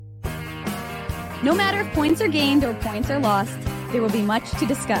No matter if points are gained or points are lost, there will be much to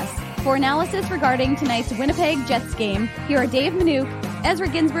discuss. For analysis regarding tonight's Winnipeg Jets game, here are Dave Manouk, Ezra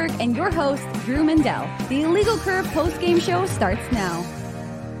Ginsburg, and your host, Drew Mandel. The Illegal Curve post-game show starts now.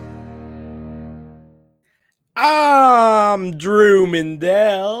 I'm Drew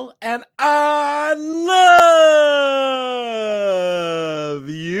Mandel, and I love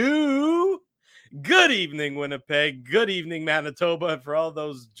you. Good evening, Winnipeg. Good evening, Manitoba. And for all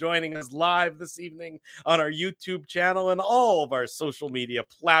those joining us live this evening on our YouTube channel and all of our social media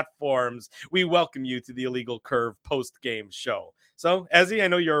platforms, we welcome you to the Illegal Curve post-game show. So, Ezzy, I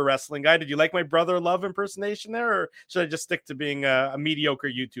know you're a wrestling guy. Did you like my Brother Love impersonation there, or should I just stick to being a mediocre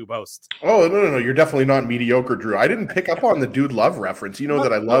YouTube host? Oh, no. You're definitely not mediocre, Drew. I didn't pick up on the Dude Love reference. You know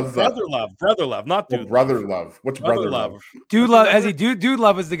that I love... Brother Love, not Dude Brother Love. What's Brother Love? Dude Love, Ezzy, Dude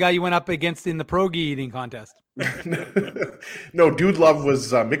Love was the guy you went up against in the pierogi eating contest. No, Dude Love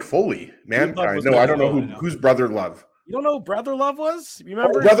was Mick Foley. Mankind. No, I don't know who's Brother Love. You don't know who Brother Love was? You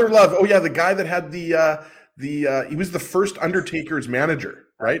remember? Brother Love. Oh, yeah, the guy that had he was the first Undertaker's manager,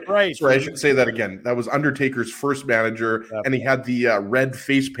 right? Right. Sorry, I should say that again. That was Undertaker's first manager, and he had the red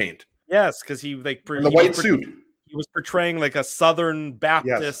face paint. Yes, because the white suit. He was portraying like a Southern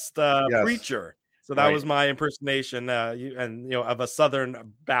Baptist preacher. So that was my impersonation, of a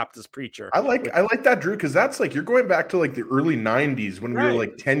Southern Baptist preacher. I like that, Drew, because that's like you're going back to like the early '90s when we were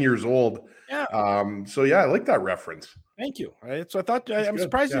like 10 years old. Yeah. So yeah, I like that reference. Thank you. So I thought I'm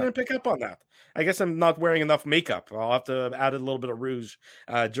surprised you didn't pick up on that. I guess I'm not wearing enough makeup. I'll have to add a little bit of rouge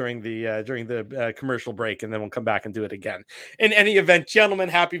during the commercial break, and then we'll come back and do it again. In any event, gentlemen,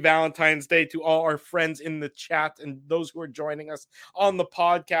 happy Valentine's Day to all our friends in the chat and those who are joining us on the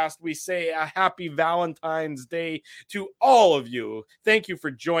podcast. We say a happy Valentine's Day to all of you. Thank you for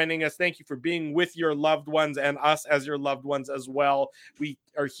joining us. Thank you for being with your loved ones and us as your loved ones as well. We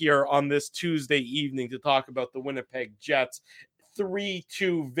are here on this Tuesday evening to talk about the Winnipeg Jets.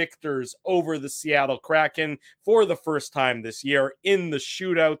 3-2 victors over the Seattle Kraken for the first time this year in the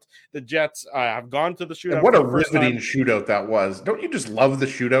shootout. The Jets have gone to the shootout. And what a riveting shootout that was. Don't you just love the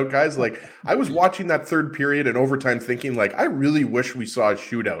shootout, guys? Like, I was watching that third period and overtime thinking, like, I really wish we saw a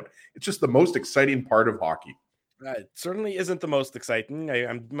shootout. It's just the most exciting part of hockey. It certainly isn't the most exciting.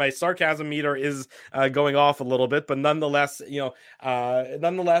 My sarcasm meter is going off a little bit, but nonetheless,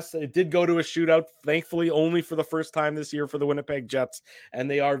 it did go to a shootout. Thankfully, only for the first time this year for the Winnipeg Jets, and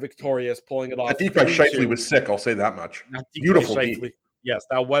they are victorious, pulling it off. That deke by Scheifele was sick. I'll say that much. Beautiful deke. Yes,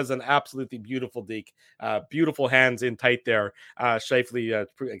 that was an absolutely beautiful deke. Beautiful hands in tight there. Scheifele,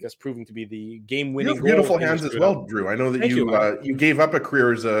 I guess, proving to be the game-winning goal. Beautiful hands as well, Drew. I know that you gave up a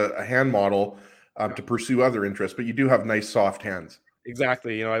career as a hand model to pursue other interests, but you do have nice soft hands.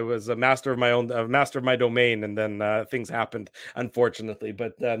 Exactly. I was a master of my domain, and then things happened, unfortunately.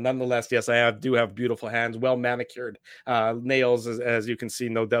 But nonetheless, yes, I do have beautiful hands, well manicured nails, as you can see,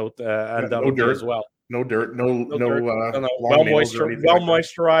 no doubt, undoubtedly as well. No dirt, no well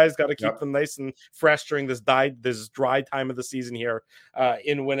moisturized. Got to keep them nice and fresh during this dry time of the season here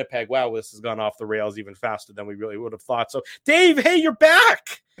in Winnipeg. Wow, this has gone off the rails even faster than we really would have thought. So, Dave, hey, you're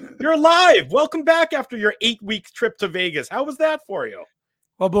back. You're alive. Welcome back after your 8-week trip to Vegas. How was that for you?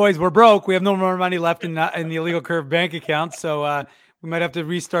 Well, boys, we're broke. We have no more money left in the Illegal Curve bank account, so we might have to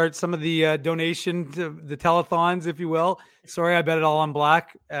restart some of the donation to the telethons, if you will. Sorry, I bet it all on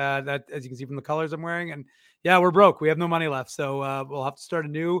black. That, as you can see from the colors I'm wearing, and yeah, we're broke. We have no money left, so we'll have to start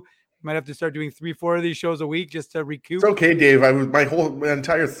anew. We might have to start doing 3-4 of these shows a week just to recoup. It's okay, Dave. My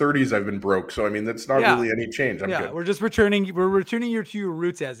entire 30s I've been broke, so I mean that's not really any change. I'm good. We're just returning. We're returning you to your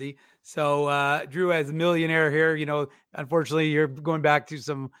roots, Ezzy. So Drew, as a millionaire here, unfortunately, you're going back to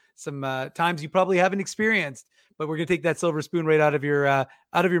some times you probably haven't experienced. But we're gonna take that silver spoon right out of your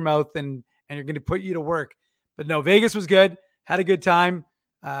mouth, and you're gonna put you to work. But no, Vegas was good. Had a good time.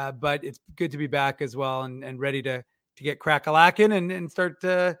 But it's good to be back as well and ready to get crack-a-lacking and start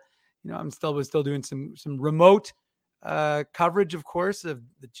to. I'm still doing some remote coverage, of course, of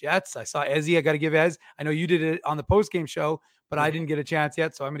the Jets. I saw Ezzy. I got to give Ez. I know you did it on the post-game show, but I didn't get a chance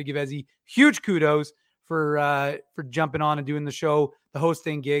yet. So I'm going to give Ezzy huge kudos for jumping on and doing the show, the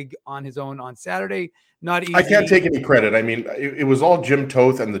hosting gig on his own on Saturday. Not easy. I can't take any credit. I mean, it was all Jim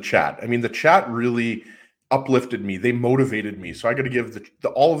Toth and the chat. I mean, the chat really uplifted me. They motivated me. So I got to give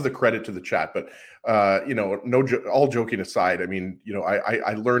all of the credit to the chat. But all joking aside, I mean,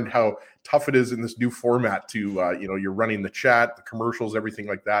 I learned how tough it is in this new format to you're running the chat, the commercials, everything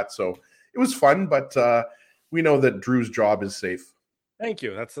like that. So it was fun, but we know that Drew's job is safe. Thank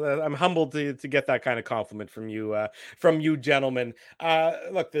you. That's I'm humbled to get that kind of compliment from you gentlemen.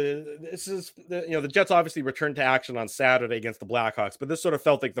 Look, the Jets obviously returned to action on Saturday against the Blackhawks, but this sort of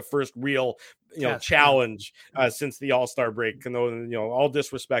felt like the first real challenge since the All-Star break. And all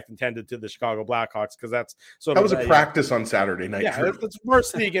disrespect intended to the Chicago Blackhawks, because that was a practice on Saturday night. Yeah, it's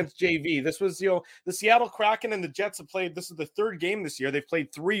varsity against JV. This was the Seattle Kraken and the Jets have played. This is the third game this year. They've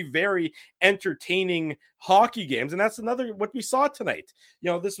played 3 very entertaining hockey games, and that's another what we saw tonight.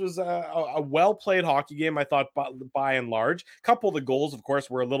 This was a well-played hockey game, I thought, by and large. A couple of the goals, of course,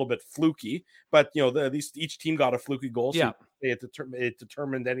 were a little bit fluky, but each team got a fluky goal, so it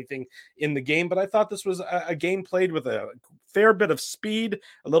determined anything in the game. But I thought this was a game played with a fair bit of speed,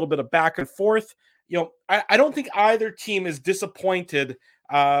 a little bit of back and forth. I don't think either team is disappointed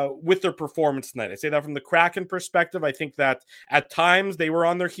with their performance tonight. I say that from the Kraken perspective. I think that at times they were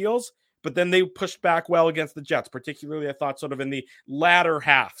on their heels, but then they pushed back well against the Jets, particularly I thought sort of in the latter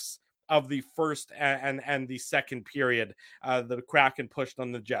halves of the first and the second period. The Kraken pushed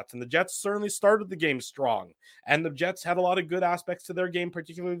on the Jets, and the Jets certainly started the game strong. And the Jets had a lot of good aspects to their game,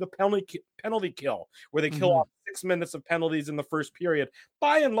 particularly the penalty kill, where they kill off 6 minutes of penalties in the first period.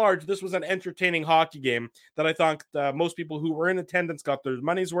 By and large, this was an entertaining hockey game that I thought most people who were in attendance got their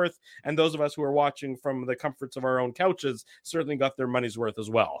money's worth, and those of us who are watching from the comforts of our own couches certainly got their money's worth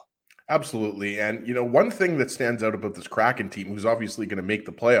as well. Absolutely. And, one thing that stands out about this Kraken team, who's obviously going to make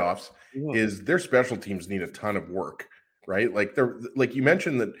the playoffs, is their special teams need a ton of work, right? Like you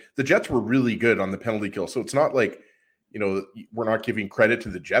mentioned that the Jets were really good on the penalty kill. So it's not like, we're not giving credit to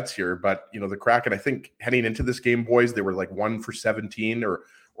the Jets here, but, the Kraken, I think heading into this game, boys, they were like 1 for 17 or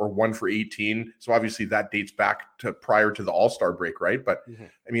 1 for 18. So obviously that dates back to prior to the All-Star break, right? But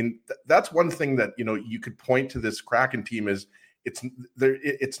I mean, that's one thing that, you could point to this Kraken team is,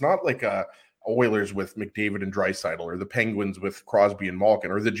 it's not like a Oilers with McDavid and Draisaitl, or the Penguins with Crosby and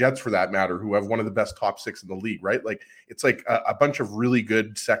Malkin, or the Jets for that matter, who have one of the best top 6 in the league, right? Like it's like a bunch of really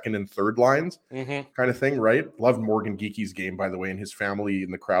good second and third lines kind of thing, right? Loved Morgan Geeky's game, by the way, and his family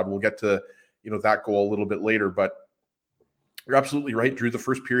in the crowd. We'll get to that goal a little bit later, but you're absolutely right, Drew. The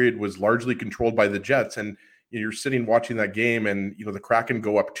first period was largely controlled by the Jets, and you're sitting watching that game, and the Kraken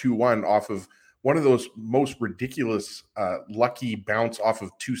go up 2-1 off of one of those most ridiculous lucky bounce off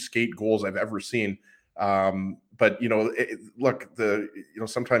of 2 skate goals I've ever seen. But look,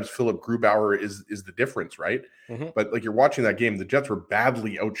 sometimes Philip Grubauer is the difference, right? But like you're watching that game, the Jets were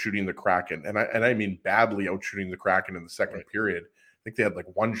badly outshooting the Kraken, and I mean badly outshooting the Kraken in the second period. I think they had like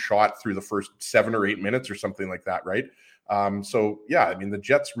 1 shot through the first 7 or 8 minutes or something like that, right? So yeah, I mean the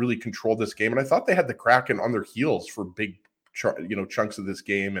Jets really controlled this game, and I thought they had the Kraken on their heels for big chunks of this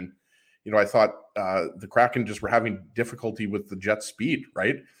game. And I thought the Kraken just were having difficulty with the Jets' speed,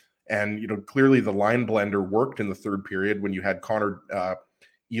 right? And, clearly the line blender worked in the third period when you had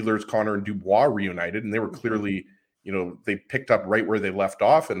Ehlers, Connor, and Dubois reunited, and they were clearly, they picked up right where they left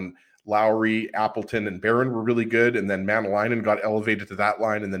off, and Lowry, Appleton, and Barron were really good, and then Manalainen got elevated to that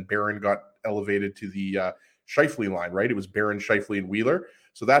line, and then Barron got elevated to the Scheifele line, right? It was Barron, Scheifele, and Wheeler.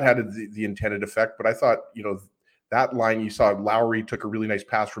 So that had the intended effect, but I thought, that line, you saw Lowry took a really nice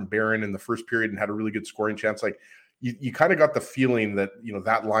pass from Barron in the first period and had a really good scoring chance. Like you kind of got the feeling that,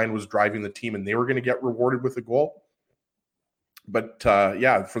 that line was driving the team and they were going to get rewarded with a goal. But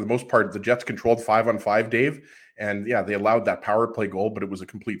yeah, for the most part, the Jets controlled 5-on-5, Dave. And yeah, they allowed that power play goal, but it was a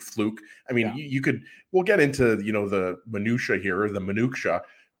complete fluke. I mean, we'll get into, the minutia here, the minutia,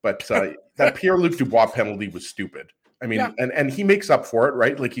 but that Pierre-Luc Dubois penalty was stupid. I mean, and he makes up for it,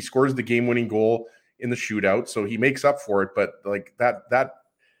 right? Like he scores the game-winning goal in the shootout, so he makes up for it. But like that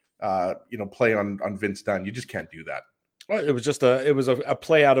play on Vince Dunn, you just can't do that. Well, it was just a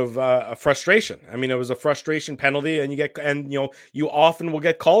play out of a frustration. I mean, it was a frustration penalty, and you often will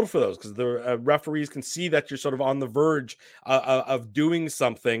get called for those because the referees can see that you're sort of on the verge of doing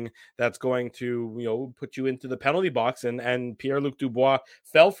something that's going to put you into the penalty box. And Pierre-Luc Dubois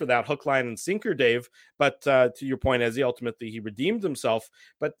fell for that hook, line, and sinker, Dave. But to your point, as ultimately he redeemed himself.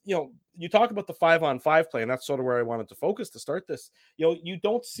 But you talk about the 5-on-5 play, and that's sort of where I wanted to focus to start this. You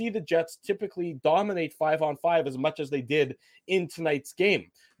don't see the Jets typically dominate 5-on-5 as much as they did in tonight's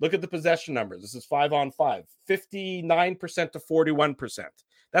game. Look at the possession numbers. This is 5-on-5, 59% to 41%.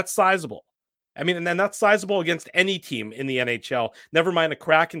 That's sizable. I mean, and then that's sizable against any team in the NHL. Never mind a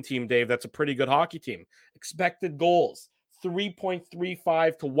Kraken team, Dave. That's a pretty good hockey team. Expected goals,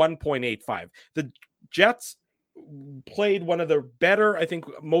 3.35 to 1.85. The Jets played one of their better, I think,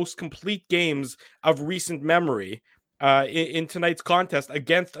 most complete games of recent memory in tonight's contest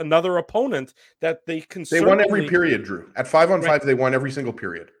against another opponent that they can. They won every period, Drew. At 5-on-5, they won every single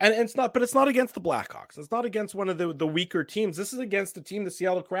period. And it's not against the Blackhawks. It's not against one of the weaker teams. This is against a team, the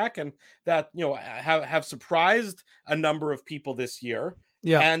Seattle Kraken, that have surprised a number of people this year.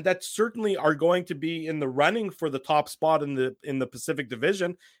 Yeah, and that certainly are going to be in the running for the top spot in the Pacific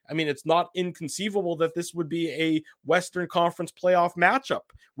Division. I mean, it's not inconceivable that this would be a Western Conference playoff matchup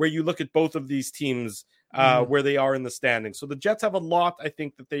where you look at both of these teams where they are in the standings. So the Jets have a lot, I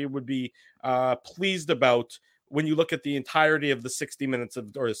think, that they would be pleased about when you look at the entirety of the 60 minutes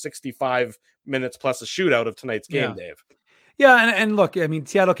or 65 minutes plus a shootout of tonight's game, Dave. Yeah, and look, I mean,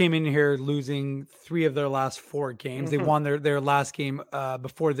 Seattle came in here losing 3 of their last 4 games. They won their last game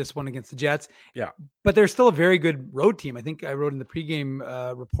before this one against the Jets. Yeah, but they're still a very good road team. I think I wrote in the pregame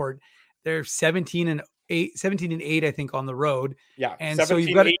report they're 17-8, I think, on the road. Yeah, and so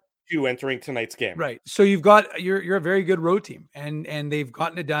you've got 2 entering tonight's game, right? So you're a very good road team, and they've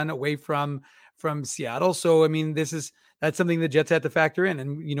gotten it done away from Seattle. So I mean, that's something the Jets had to factor in,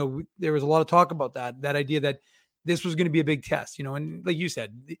 and there was a lot of talk about that idea that this was going to be a big test, and like you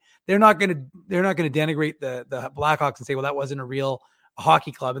said, they're not going to denigrate the Blackhawks and say, well, that wasn't a real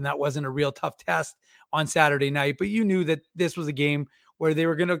hockey club and that wasn't a real tough test on Saturday night. But you knew that this was a game where they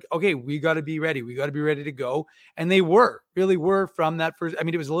were going to, okay, we got to be ready. We got to be ready to go. And they really were from that first. I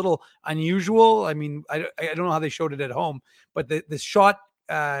mean, it was a little unusual. I mean, I don't know how they showed it at home, but the shot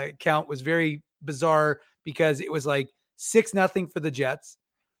count was very bizarre because it was like 6-0 for the Jets.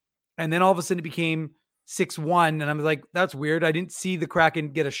 And then all of a sudden it became 6-1, and I'm like, that's weird. I didn't see the Kraken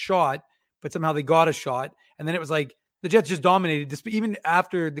get a shot, but somehow they got a shot, and then it was like the Jets just dominated. Even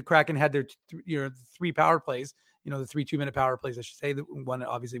after the Kraken had their 3 power plays, the 3 2-minute power plays, I should say. The one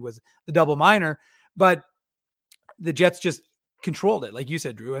obviously was the double minor, but the Jets just controlled it, like you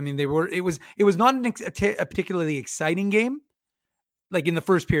said, Drew. I mean, it was not a particularly exciting game, like in the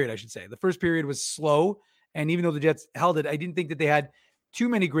first period, I should say. The first period was slow, and even though the Jets held it, I didn't think that they had too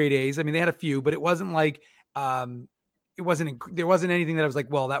many grade A's. I mean, they had a few, but it wasn't like there wasn't anything that I was like,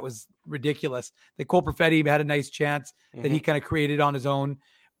 well, that was ridiculous. That Cole Perfetti had a nice chance that he kind of created on his own.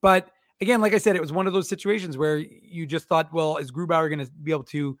 But again, like I said, it was one of those situations where you just thought, well, is Grubauer going to be able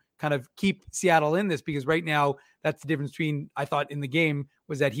to kind of keep Seattle in this? Because right now, that's the difference between, I thought, in the game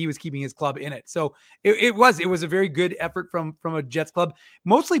was that he was keeping his club in it. So it was a very good effort from a Jets club,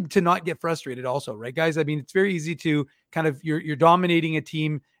 mostly to not get frustrated also, right, guys? I mean, it's very easy to kind of, you're dominating a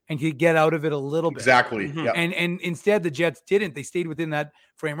team and you get out of it a little bit. Exactly. Yeah. And instead the Jets didn't. They stayed within that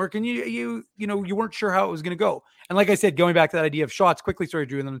framework, and you weren't sure how it was going to go. And like I said, going back to that idea of shots quickly, sorry,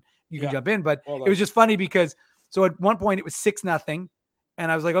 Drew, and then you can jump in, but it was just funny because so at one point it was 6-0. And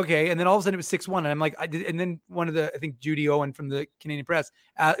I was like, okay. And then all of a sudden it was 6-1. And I'm like, and then one of I think Judy Owen from the Canadian Press,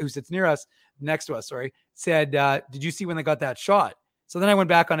 who sits next to us, said, did you see when they got that shot? So then I went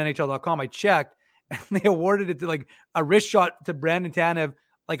back on NHL.com. I checked, and they awarded it to like a wrist shot to Brandon Tanev,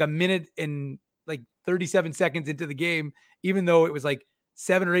 like a minute and like 37 seconds into the game, even though it was like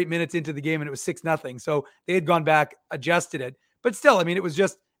 7 or 8 minutes into the game and it was 6-0. So they had gone back, adjusted it. But still, I mean, it was a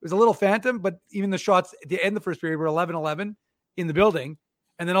little phantom, but even the shots at the end of the first period were 11-11 in the building.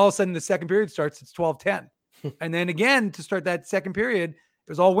 And then all of a sudden the second period starts, it's 12-10. And then again, to start that second period, it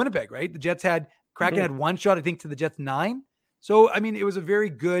was all Winnipeg, right? The Jets Kraken had 1 shot, I think, to the Jets 9. So, I mean, it was a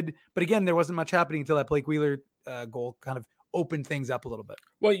very good, but again, there wasn't much happening until that Blake Wheeler goal kind of opened things up a little bit.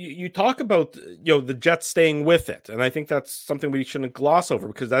 Well, you talk about, the Jets staying with it. And I think that's something we shouldn't gloss over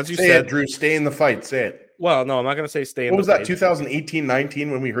because as you said, Drew, stay in the fight. Say it. Well, no, I'm not going to say stay in the fight. What was that,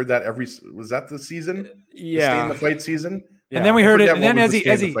 2018-19 when we heard that was that the season? Yeah. The stay in the fight season? Yeah. And then we heard it. And then as he,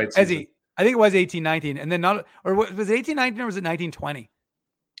 I think it was 18-19. And then was it 18-19 or was it 19-20?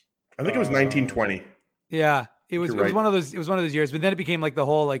 I think it was 19-20. Yeah. It was one of those years, but then it became like the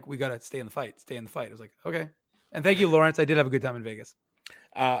whole, like, we got to stay in the fight. It was like, okay. And thank you, Lawrence. I did have a good time in Vegas.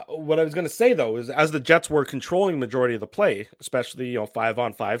 What I was going to say, though, is as the Jets were controlling majority of the play, especially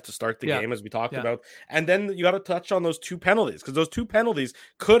 5-on-5 to start the game, as we talked about, and then you got to touch on those 2 penalties because those 2 penalties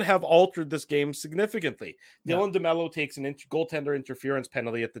could have altered this game significantly. Dylan DeMello takes an goaltender interference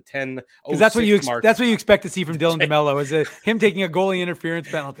penalty at the 10:06 mark. That's what you expect to see from Dylan DeMello is him taking a goalie interference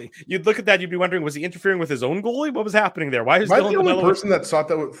penalty. You'd look at that, you'd be wondering, was he interfering with his own goalie? What was happening there? Why is Am I Dylan the only DeMello person that thought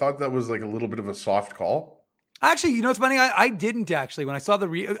that was like a little bit of a soft call? Actually, it's funny. I didn't actually. When I saw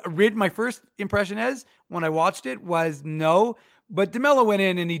my first impression when I watched it was no, but DeMello went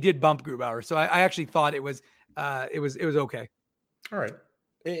in and he did bump Grubauer. So I actually thought it was okay. All right.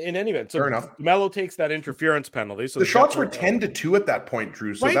 In any event, so fair enough. DeMello takes that interference penalty. So the shots were 10-2 at that point,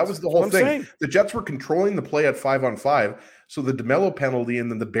 Drew. So that was the whole thing. The Jets were controlling the play at 5-on-5. So the DeMello penalty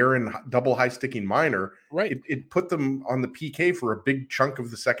and then the Barron double high sticking minor, right? It put them on the PK for a big chunk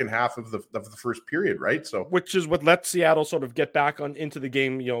of the second half of the first period, right? So which is what let Seattle sort of get back into the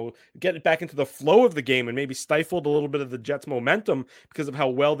game, get it back into the flow of the game, and maybe stifled a little bit of the Jets' momentum because of how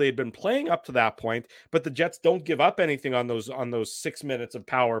well they'd been playing up to that point. But the Jets don't give up anything on those 6 minutes of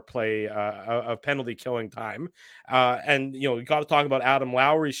power play of penalty killing time. And you got to talk about Adam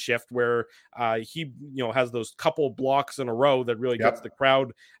Lowry's shift where he has those couple blocks in a row that really gets the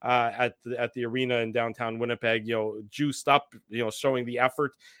crowd at the arena in downtown Winnipeg, juiced up, showing the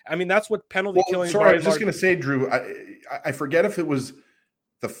effort. I mean, that's what penalty killing. Sorry, I was just going to say, Drew, I forget if it was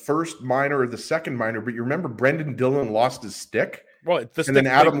the first minor or the second minor, but you remember Brendan Dillon lost his stick. Well, then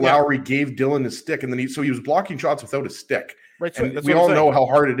Adam Lowry gave Dillon his stick, and then he was blocking shots without a stick. Right, so we all know how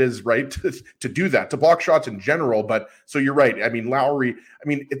hard it is, right, to do that, to block shots in general. But so you're right. I mean, Lowry. I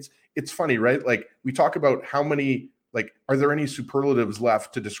mean, it's funny, right? Like we talk about how many. Like, are there any superlatives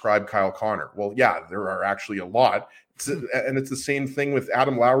left to describe Kyle Connor? Well, yeah, there are actually a lot. And it's the same thing with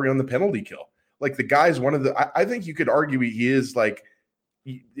Adam Lowry on the penalty kill. Like the guy's one of the. I think you could argue he is like,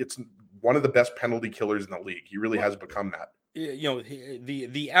 it's one of the best penalty killers in the league. He really has become that.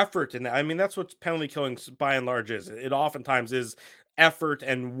 The effort, and I mean that's what penalty killing by and large is. It oftentimes is effort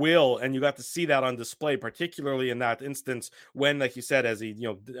and will, and you got to see that on display, particularly in that instance when, like you said, as he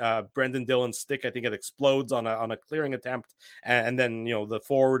Brendan Dillon's stick, I think it explodes on a clearing attempt, and then the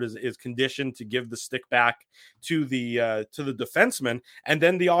forward is conditioned to give the stick back to the defenseman, and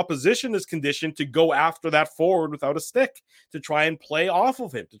then the opposition is conditioned to go after that forward without a stick to try and play off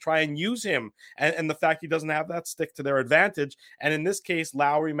of him, to try and use him, and the fact he doesn't have that stick to their advantage. And in this case,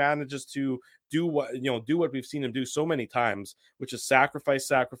 Lowry manages to do what we've seen him do so many times, which is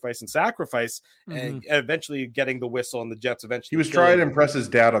sacrifice, and eventually getting the whistle. And the Jets eventually. He was trying to impress his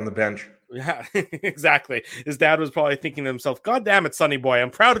dad on the bench. Yeah, exactly. His dad was probably thinking to himself, "God damn it, Sonny boy, I'm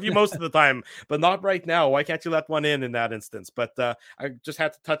proud of you most of the time, but not right now. Why can't you let one in that instance?" But I just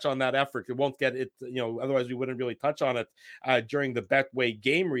had to touch on that effort. It won't get it, otherwise we wouldn't really touch on it during the Betway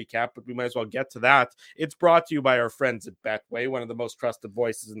game recap, but we might as well get to that. It's brought to you by our friends at Betway, one of the most trusted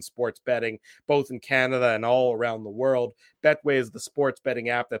voices in sports betting, both in Canada and all around the world. Betway is the sports betting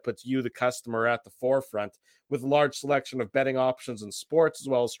app that puts you, the customer, at the forefront. With a large selection of betting options in sports, as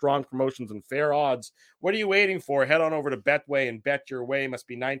well as strong promotions and fair odds. What are you waiting for? Head on over to Betway and bet your way. Must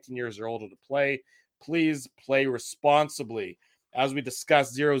be 19 years or older to play. Please play responsibly. As we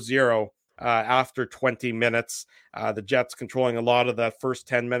discussed, 0-0 after 20 minutes. The Jets controlling a lot of that first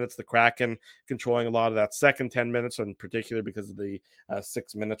 10 minutes. The Kraken controlling a lot of that second 10 minutes, in particular because of the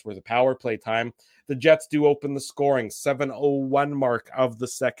 6 minutes worth of power play time. The Jets do open the scoring. 7:01 mark of the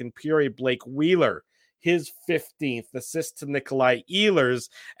second period. Blake Wheeler, his 15th assist to Nikolai Ehlers.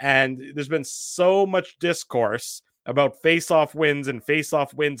 And there's been so much discourse about face-off wins and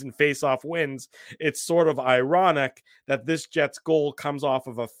face-off wins and face-off wins. It's sort of ironic that this Jets goal comes off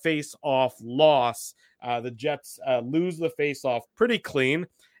of a face-off loss. The Jets lose the face-off pretty clean.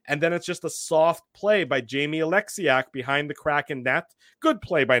 And then it's just a soft play by Jamie Alexiak behind the Kraken net. Good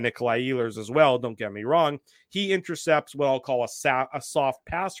play by Nikolai Ehlers as well, don't get me wrong. He intercepts what I'll call a soft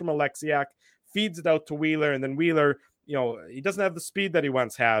pass from Alexiak, feeds it out to Wheeler, and then Wheeler, he doesn't have the speed that he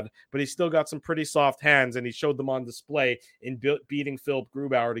once had, but he's still got some pretty soft hands, and he showed them on display in beating Philip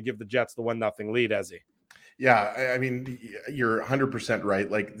Grubauer to give the Jets the 1-0 lead, Ezzy. Yeah, I mean, you're 100%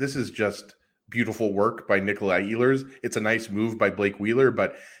 right. Like, this is just beautiful work by Nikolai Ehlers. It's a nice move by Blake Wheeler,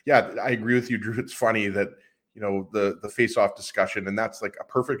 but yeah, I agree with you, Drew. It's funny that the face-off discussion, and that's like a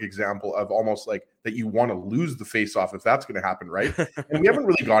perfect example of almost like that you want to lose the face-off if that's going to happen, right? And we haven't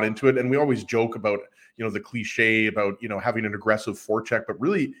really got into it, and we always joke about the cliche about having an aggressive forecheck, but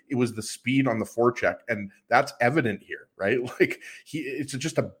really it was the speed on the forecheck, and that's evident here, right? Like it's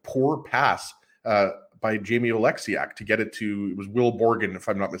just a poor pass by Jamie Alexiak to get it to, it was Will Borgen, if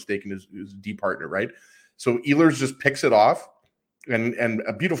I'm not mistaken, his D partner, right? So Ehlers just picks it off. And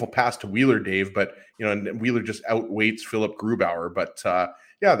a beautiful pass to Wheeler, Dave, but and Wheeler just outweights Philip Grubauer. But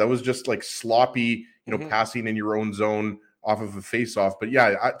yeah, that was just like sloppy, passing in your own zone off of a face-off. But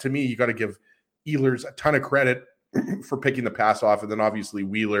yeah, to me, you got to give Ehlers a ton of credit for picking the pass off, and then obviously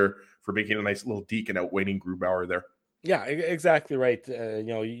Wheeler for making a nice little deke and outweighing Grubauer there. Yeah, exactly right.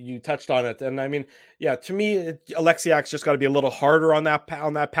 You touched on it, and I mean, yeah, to me, Alexiak's just got to be a little harder on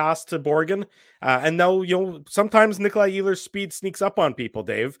that pass to Borgen. And now, sometimes Nikolai Ehlers' speed sneaks up on people,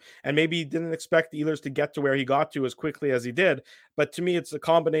 Dave, and maybe he didn't expect Ehlers to get to where he got to as quickly as he did. But to me, it's a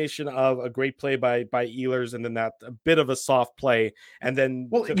combination of a great play by Ehlers and then that a bit of a soft play. And then,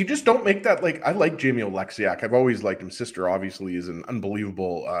 you just don't make that. Like, I like Jamie Oleksiak. I've always liked him. Sister obviously is an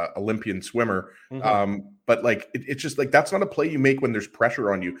unbelievable Olympian swimmer. But like, it's just like, that's not a play you make when there's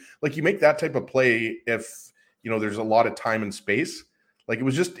pressure on you. Like, you make that type of play if, there's a lot of time and space. Like, it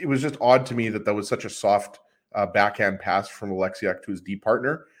was just odd to me that was such a soft backhand pass from Oleksiak to his D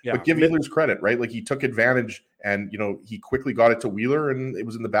partner. Yeah. But give Ehlers credit, right? Like, he took advantage and, he quickly got it to Wheeler and it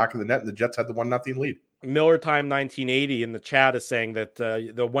was in the back of the net and the Jets had the 1-0 lead. Miller Time 1980 in the chat is saying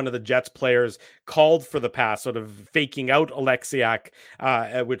that one of the Jets players called for the pass, sort of faking out Oleksiak,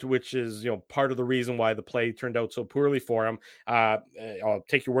 which is part of the reason why the play turned out so poorly for him. I'll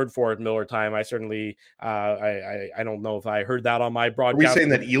take your word for it, Miller Time. I certainly I don't know if I heard that on my broadcast. Are we saying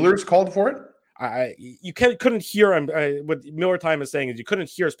that Ehlers called for it? You couldn't hear him. What Miller Time is saying is you couldn't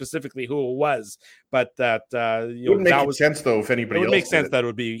hear specifically who it was, but that it would make sense though if anybody. It would else make sense that it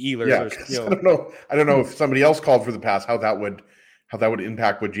would be Ehlers. Yeah, I don't know if somebody else called for the pass, how that would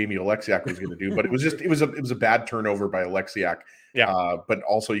impact what Jamie Oleksiak was going to do. But it was a bad turnover by Oleksiak. Yeah. But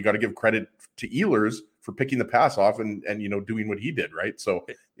also you got to give credit to Ehlers for picking the pass off and doing what he did, right? So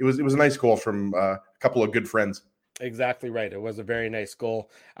it was a nice goal from a couple of good friends. Exactly right. It was a very nice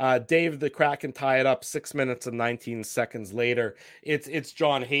goal. Dave, the Kraken tie it up 6 minutes and 19 seconds later. It's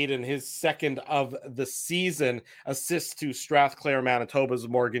John Hayden, his second of the season, assists to Strathclair, Manitoba's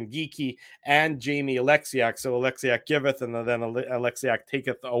Morgan Geekie and Jamie Oleksiak. So Oleksiak giveth and then Oleksiak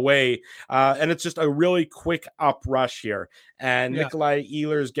taketh away. And it's just a really quick up rush here. And Nikolai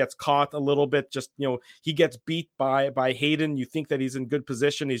Ehlers gets caught a little bit. Just, he gets beat by Hayden. You think that he's in good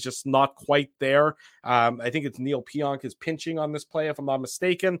position. He's just not quite there. I think it's Neil Pionk is pinching on this play, if I'm not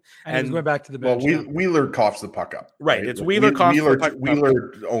mistaken. And he's going back to the bench. Well, Wheeler coughs the puck up. Right. It's Wheeler coughs the puck up.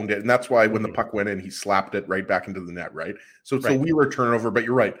 Wheeler owned it. And that's why when the puck went in, he slapped it right back into the net, right? So it's a Wheeler turnover. But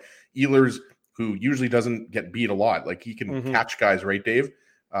you're right. Ehlers, who usually doesn't get beat a lot, like he can catch guys, right, Dave?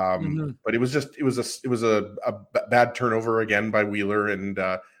 But it was a bad turnover again by Wheeler, and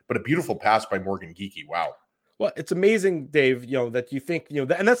but a beautiful pass by Morgan Geekie. Wow. Well, it's amazing, Dave, that you think, and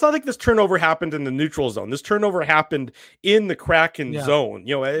that's not like this turnover happened in the neutral zone. This turnover happened in the Kraken zone.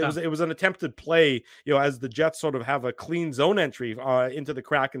 It was an attempted play, as the Jets sort of have a clean zone entry into the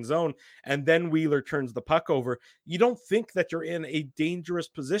Kraken zone, and then Wheeler turns the puck over. You don't think that you're in a dangerous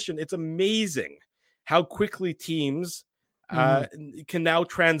position. It's amazing how quickly teams can now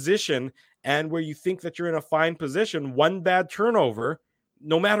transition, and where you think that you're in a fine position, one bad turnover,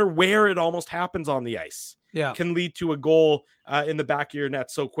 no matter where it almost happens on the ice, can lead to a goal in the back of your net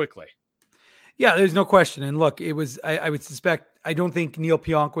so quickly. Yeah, there's no question. And look, it was, I would suspect, I don't think Neil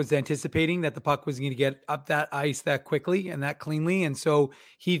Pionk was anticipating that the puck was going to get up that ice that quickly and that cleanly. And so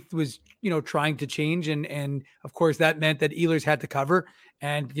he was, trying to change. And of course that meant that Ehlers had to cover.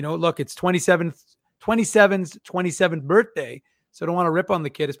 And, look, it's 27's 27th birthday. So I don't want to rip on the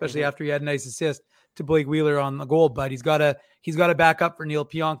kid, especially after he had a nice assist to Blake Wheeler on the goal, but he's got to back up for Neil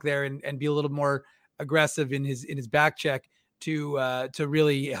Pionk there and be a little more aggressive in his back check to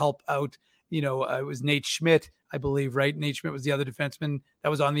really help out. It was Nate Schmidt, I believe, right? Nate Schmidt was the other defenseman that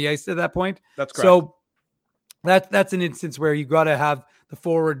was on the ice at that point. That's correct. So that's an instance where you got to have the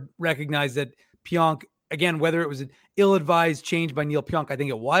forward recognize that Pionk, again, whether it was an ill-advised change by Neil Pionk, I think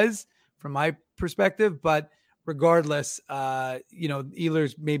it was from my perspective, but regardless,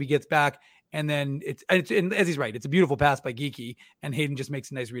 Ehlers maybe gets back. And then and as he's right, it's a beautiful pass by Geekie, and Hayden just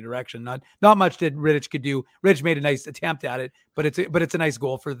makes a nice redirection. Not much that Rittich could do. Rittich made a nice attempt at it, but it's a nice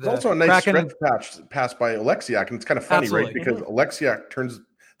goal for the. It's also a nice stretch pass by Oleksiak, and it's kind of funny, right? Because Oleksiak turns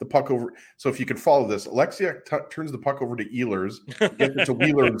the puck over. So if you can follow this, Oleksiak turns the puck over to Ehlers, gets it to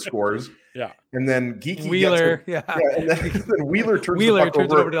Wheeler and scores. Yeah, and then Geekie Wheeler, and then Wheeler turns the puck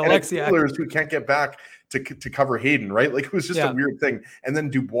over to Oleksiak. Ehlers, who can't get back to cover Hayden, right? Like, it was just a weird thing. And then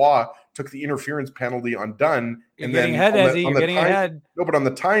Dubois took the interference penalty on Dunn. You're getting ahead. No, but on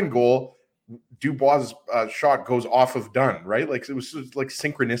the tying goal, Dubois' shot goes off of Dunn, right? Like, it was just like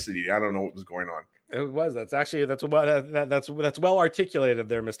synchronicity. I don't know what was going on. It was. That's well articulated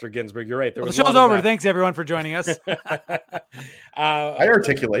there, Mr. Ginsburg. You're right. The show's over. Thanks everyone for joining us. I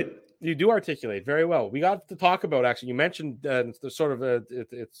articulate. You do articulate very well. We got to talk about, actually, you mentioned the sort of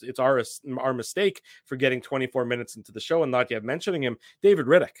it's our mistake for getting 24 minutes into the show and not yet mentioning him, David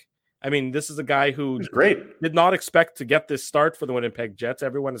Rittich. I mean, this is a guy who did not expect to get this start for the Winnipeg Jets.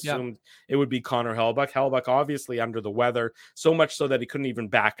 Everyone assumed it would be Connor Hellebuyck. Hellebuyck obviously under the weather, so much so that he couldn't even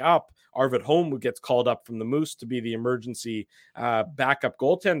back up. Arvid Holm, who gets called up from the Moose to be the emergency backup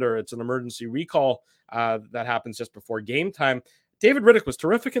goaltender. It's an emergency recall that happens just before game time. David Rittich was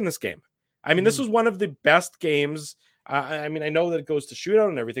terrific in this game. I mean, this was one of the best games. I mean, I know that it goes to shootout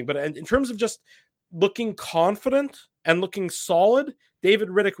and everything, but in terms of just looking confident and looking solid, David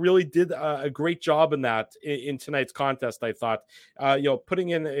Rittich really did a great job in that in tonight's contest. I thought, putting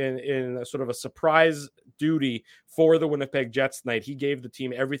in a sort of a surprise duty for the Winnipeg Jets tonight. He gave the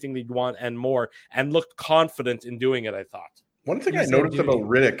team everything they'd want and more, and looked confident in doing it. I thought. One thing I noticed about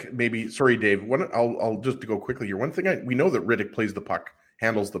Rittich, maybe, sorry, Dave. I'll just to go quickly here. One thing we know that Rittich plays the puck,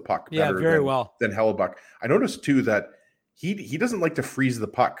 handles the puck better than Hellebuyck. I noticed too that he doesn't like to freeze the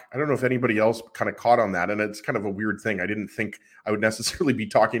puck. I don't know if anybody else kind of caught on that, and it's kind of a weird thing. I didn't think I would necessarily be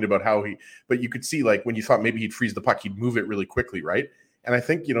talking about but you could see, like, when you thought maybe he'd freeze the puck, he'd move it really quickly, right? And I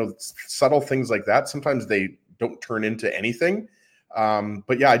think, subtle things like that, sometimes they don't turn into anything.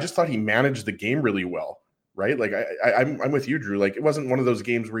 But yeah, I just thought he managed the game really well, right? Like I'm with you, Drew. Like, it wasn't one of those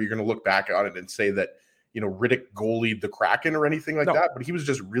games where you're going to look back on it and say that, Rittich goalied the Kraken or anything like that, but he was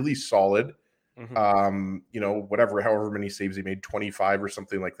just really solid. However many saves he made, 25 or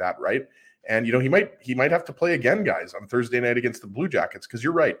something like that, right? And he might have to play again, guys, on Thursday night against the Blue Jackets, because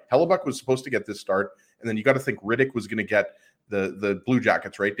you're right. Hellebuyck was supposed to get this start, and then you got to think Rittich was going to get the Blue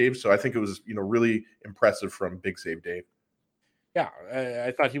Jackets, right, Dave? So I think it was really impressive from Big Save Dave. Yeah,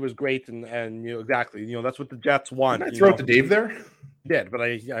 I thought he was great, and exactly, that's what the Jets want. Did I throw it to Dave there? Did, but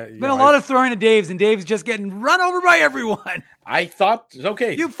been a lot of throwing to Dave's, and Dave's just getting run over by everyone. I thought,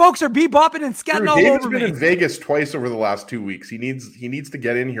 okay, you folks are bebopping and scatting all Dave's over me. Dave's been in Vegas twice over the last 2 weeks. He needs to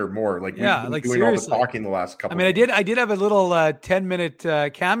get in here more. Like, we've been doing seriously. all the talking the last couple. I mean, I did have a little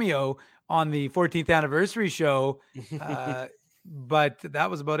 10-minute cameo on the 14th anniversary show, but that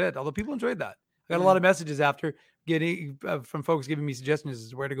was about it. Although people enjoyed that, I got a lot of messages after. Getting from folks giving me suggestions as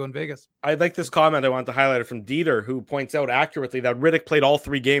to where to go in Vegas. I like this comment I want to highlight from Dieter, who points out accurately that Rittich played all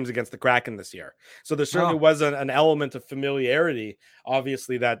 3 games against the Kraken this year. So there certainly was an element of familiarity,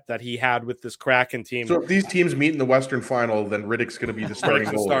 obviously, that he had with this Kraken team. So if these teams meet in the Western Final, then Rittich's going to be the starting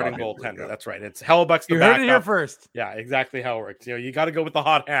goaltender. Yeah. That's right. It's Hellebuyck's the backup. You heard it here first. Yeah, exactly how it works. You got to go with the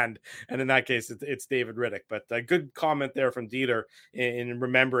hot hand, and in that case, it's David Rittich. But a good comment there from Dieter in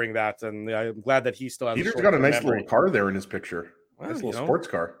remembering that, and I'm glad that he still has. Dieter's got a nice little car there in his picture. Nice little sports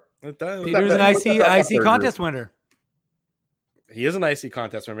car. Dieter's an IC contest winner. He is an IC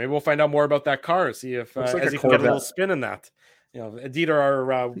contest winner. Maybe we'll find out more about that car. See if Ezzy can get a little spin in that. Dieter,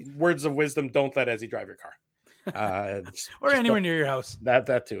 our words of wisdom: don't let Ezzy drive your car. Or anywhere near your house.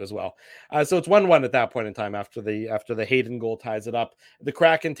 That too as well. So it's 1-1 at that point in time after the Hayden goal ties it up. The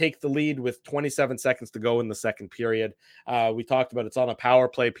Kraken take the lead with 27 seconds to go in the second period. We talked about it's on a power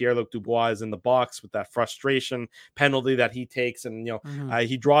play. Pierre-Luc Dubois is in the box with that frustration penalty that he takes, and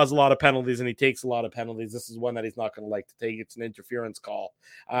he draws a lot of penalties and he takes a lot of penalties. This is one that he's not going to like to take. It's an interference call,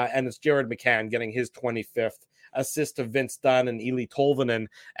 and it's Jared McCann getting his 25th assist to Vince Dunn and Eeli Tolvanen,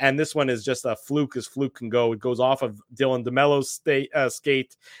 and this one is just a fluke as fluke can go. It goes off of Dylan DeMello's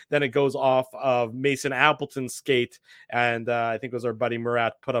skate, then it goes off of Mason Appleton's skate, and I think it was our buddy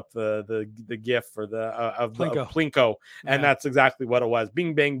Murat put up the gif for of Plinko, and that's exactly what it was.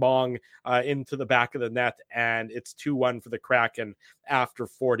 Bing bang bong into the back of the net, and it's 2-1 for the Kraken after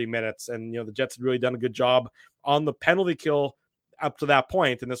 40 minutes. And the Jets had really done a good job on the penalty kill up to that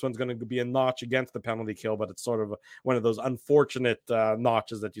point, and this one's going to be a notch against the penalty kill, but it's sort of one of those unfortunate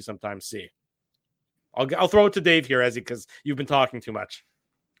notches that you sometimes see. I'll throw it to Dave here, Ezzy, because you've been talking too much.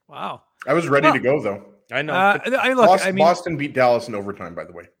 Wow. I was ready to go, though. I know. Boston beat Dallas in overtime, by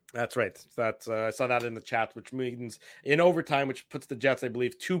the way. That's right. I saw that in the chat, which means in overtime, which puts the Jets, I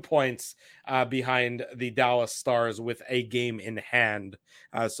believe, 2 points behind the Dallas Stars with a game in hand.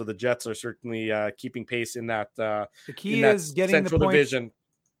 So the Jets are certainly keeping pace in that. The key is getting Central the points. Division.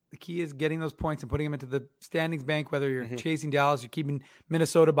 The key is getting those points and putting them into the standings bank. Whether you're chasing Dallas, you're keeping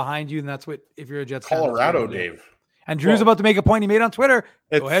Minnesota behind you, and that's what if you're a Jets. Colorado, Dave. And Drew's about to make a point he made on Twitter.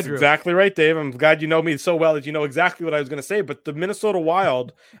 Go ahead, Drew. Exactly right, Dave. I'm glad you know me so well that you know exactly what I was going to say. But the Minnesota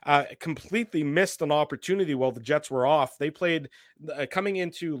Wild completely missed an opportunity while the Jets were off. They played coming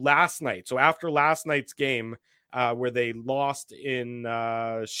into last night. So after last night's game, where they lost in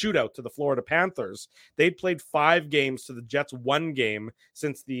shootout to the Florida Panthers, they'd played 5 games to the Jets 1 game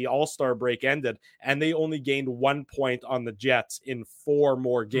since the All-Star break ended, and they only gained 1 point on the Jets in 4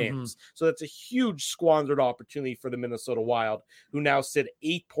 more games. So that's a huge squandered opportunity for the Minnesota Wild, who now sit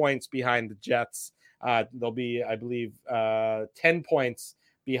 8 points behind the Jets. They'll be, I believe, 10 points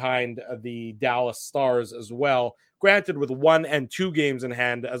behind the Dallas Stars as well. Granted, with 1 and 2 games in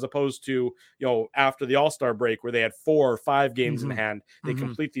hand, as opposed to, after the All-Star break where they had 4 or 5 games in hand, they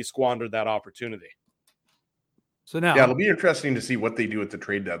completely squandered that opportunity. So now, yeah, it'll be interesting to see what they do at the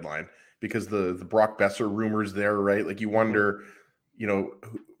trade deadline, because the Brock Besser rumors there, right? Like, you wonder,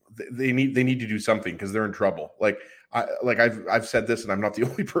 they need to do something because they're in trouble. I've said this, and I'm not the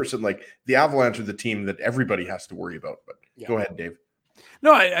only person. Like, the Avalanche are the team that everybody has to worry about. But Go ahead, Dave.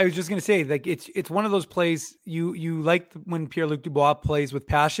 No, I was just going to say, like, it's one of those plays you like when Pierre-Luc Dubois plays with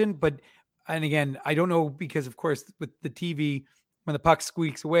passion, and again, I don't know, because of course with the TV, when the puck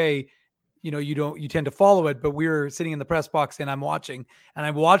squeaks away, you tend to follow it, but we were sitting in the press box and I'm watching, and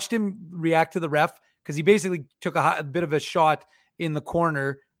I watched him react to the ref, because he basically took a bit of a shot in the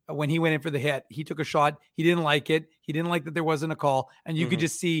corner when he went in for the hit. He took a shot. He didn't like it. He didn't like that there wasn't a call, and you could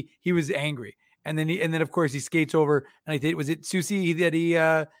just see he was angry. And then of course he skates over, and was it Susie that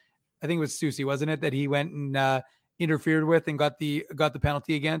I think it was Susie, wasn't it, that he went and interfered with and got the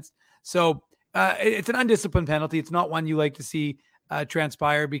penalty against. So it's an undisciplined penalty. It's not one you like to see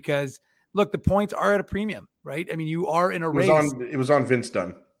transpire, because look, the points are at a premium, right? I mean, you are in a race. It was on Vince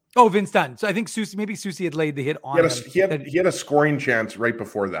Dunn. Oh, Vince Dunn. So I think Susie had laid the hit on him. He had a scoring chance right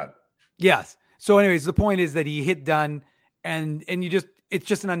before that. Yes. So anyways, the point is that he hit Dunn, and it's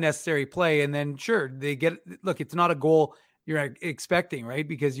just an unnecessary play. And then sure, it's not a goal you're expecting, right?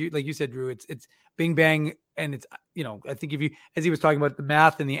 Because like you said, Drew, it's bing bang, and it's, I think if you, as he was talking about the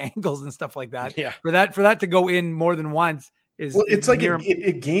math and the angles and stuff like that, for that to go in more than once it's like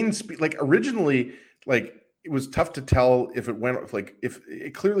it gains speed. Like, originally, like, it was tough to tell if it went, like, if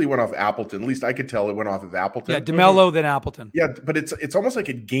it clearly went off Appleton. At least I could tell it went off of Appleton. Yeah, DeMello, then Appleton. Yeah, but it's almost like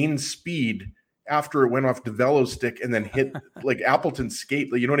it gained speed after it went off DeVello's stick and then hit like Appleton's skate.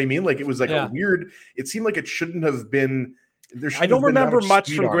 You know what I mean? Like, it was like a weird. It seemed like it shouldn't have been. I don't remember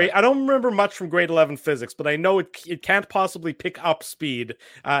much from grade 11 physics, but I know it can't possibly pick up speed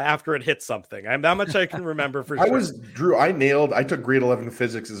after it hits something. That much I can remember for sure. I took grade 11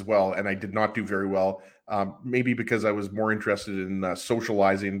 physics as well, and I did not do very well. Maybe because I was more interested in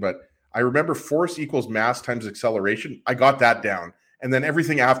socializing, but I remember force equals mass times acceleration. I got that down. And then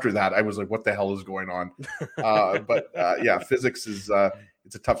everything after that, I was like, what the hell is going on? Physics is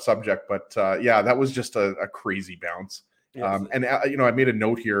it's a tough subject, but that was just a crazy bounce. Yes. I made a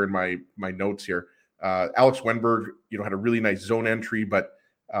note here in my notes here. Alex Wenberg, had a really nice zone entry, but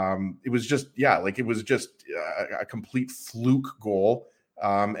it was just a complete fluke goal.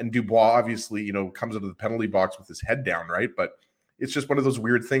 And Dubois obviously, comes into the penalty box with his head down, right? But it's just one of those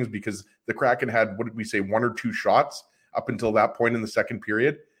weird things, because the Kraken had, what did we say, 1 or 2 shots up until that point in the second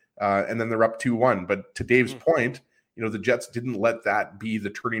period, and then they're up 2-1. But to Dave's point, the Jets didn't let that be the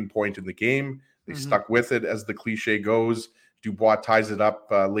turning point in the game. They stuck with it, as the cliche goes. Dubois ties it up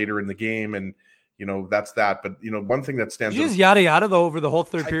later in the game, and that's that. But one thing that stands out, just yada yada though over the whole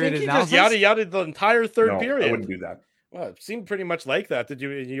third period. I think he just yada yada the entire third period. I wouldn't do that. Well, it seemed pretty much like that. Did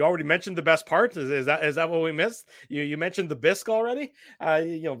you already mentioned the best part? Is that what we missed? You mentioned the bisque already.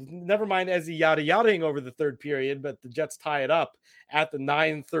 Never mind as he yada yadaing over the third period, but the Jets tie it up at the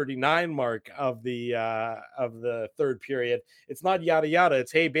 9:39 mark of the third period. It's not yada yada.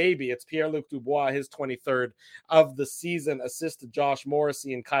 It's hey baby. It's Pierre-Luc Dubois, his 23rd of the season, assist to Josh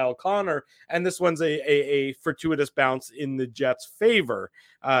Morrissey and Kyle Connor, and this one's a fortuitous bounce in the Jets' favor.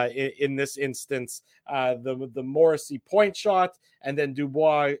 In this instance, the Morrissey point shot, and then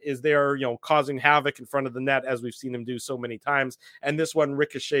Dubois is there, causing havoc in front of the net, as we've seen him do so many times. And this one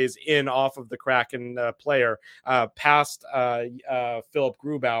ricochets in off of the Kraken player, past Philip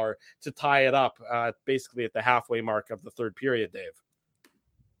Grubauer to tie it up, basically at the halfway mark of the third period, Dave.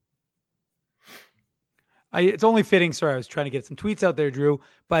 It's only fitting. Sorry, I was trying to get some tweets out there, Drew,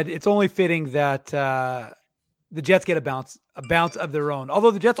 but it's only fitting that the Jets get a bounce of their own.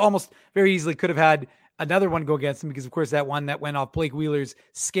 Although the Jets almost very easily could have had another one go against them, because of course that one that went off Blake Wheeler's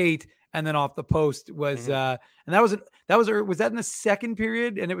skate and then off the post was, and was that in the second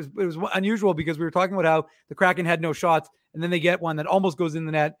period? And it was unusual, because we were talking about how the Kraken had no shots, and then they get one that almost goes in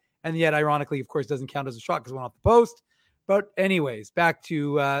the net, and yet ironically, of course, doesn't count as a shot because it went off the post. But anyways, back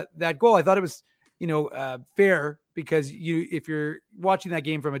to that goal. I thought it was, fair, because if you're watching that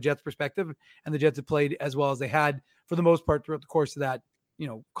game from a Jets perspective, and the Jets have played as well as they had for the most part throughout the course of that,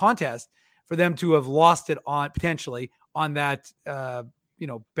 contest, for them to have lost it potentially on that,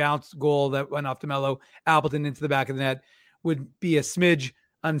 bounce goal that went off DeMello, Appleton into the back of the net, would be a smidge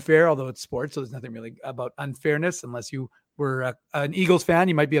unfair, although it's sports, so there's nothing really about unfairness. Unless you were an Eagles fan,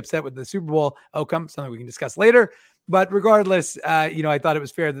 you might be upset with the Super Bowl outcome, something we can discuss later. But regardless, I thought it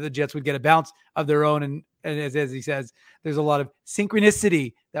was fair that the Jets would get a bounce of their own. And as he says, there's a lot of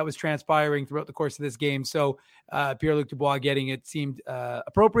synchronicity that was transpiring throughout the course of this game. So Pierre-Luc Dubois getting it seemed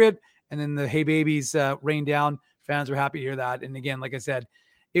appropriate. And then the Hey Babies rained down. Fans were happy to hear that. And again, like I said,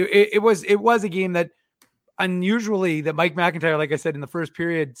 it was a game that unusually that Mike McIntyre, like I said in the first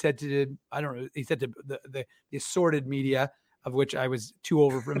period, said to the assorted media, of which I was too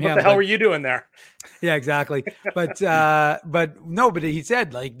over from him. What the hell were you doing there? Yeah, exactly. But he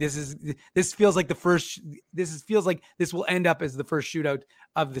said, like, this feels like this will end up as the first shootout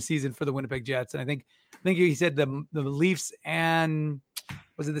of the season for the Winnipeg Jets. And I think he said the Leafs and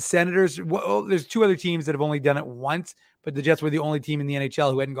was it the Senators? Well, there's two other teams that have only done it once, but the Jets were the only team in the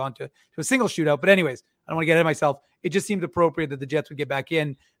NHL who hadn't gone to a single shootout. But anyways, I don't want to get ahead of myself. It just seemed appropriate that the Jets would get back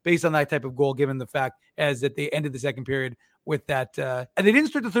in based on that type of goal, given the fact as that they ended the second period with that. And they didn't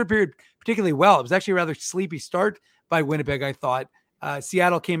start the third period particularly well. It was actually a rather sleepy start by Winnipeg, I thought.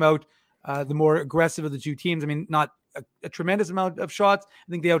 Seattle came out the more aggressive of the two teams. I mean, not a tremendous amount of shots. I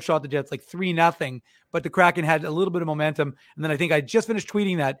think they outshot the Jets like 3-0, but the Kraken had a little bit of momentum. And then I think I just finished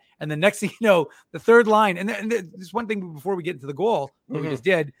tweeting that. And the next thing you know, the third line, and there's one thing before we get into the goal that we just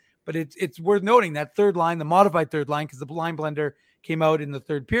did, but it's worth noting that third line, the modified third line, because the line blender came out in the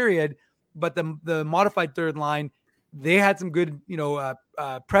third period, but the modified third line, they had some good,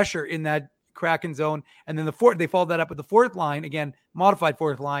 pressure in that Kraken zone. And then they followed that up with the fourth line, again, modified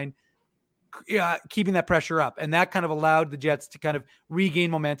fourth line, keeping that pressure up. And that kind of allowed the Jets to kind of regain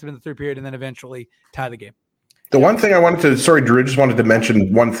momentum in the third period and then eventually tie the game. The one thing I wanted to, sorry, Drew, I just wanted to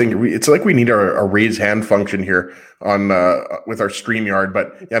mention one thing. It's like we need a raise hand function here on with our StreamYard,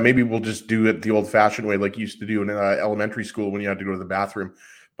 but yeah, maybe we'll just do it the old fashioned way, like you used to do in elementary school when you had to go to the bathroom.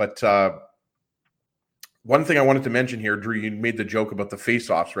 But one thing I wanted to mention here, Drew, you made the joke about the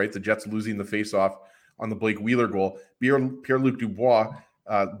faceoffs, right? The Jets losing the faceoff on the Blake Wheeler goal. Pierre-Luc Dubois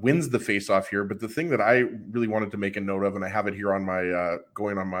wins the faceoff here, but the thing that I really wanted to make a note of, and I have it here on my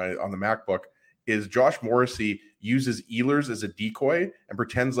on the MacBook, is Josh Morrissey uses Ehlers as a decoy and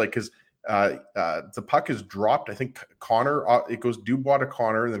pretends like, because the puck is dropped. I think Connor, it goes Dubois to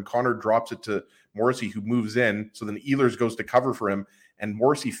Connor, and then Connor drops it to Morrissey, who moves in. So then Ehlers goes to cover for him, and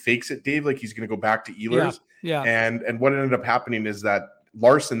Morrissey fakes it, Dave, like he's going to go back to Ehlers. Yeah. And what ended up happening is that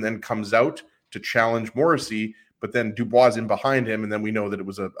Larson then comes out to challenge Morrissey, but then Dubois is in behind him, and then we know that it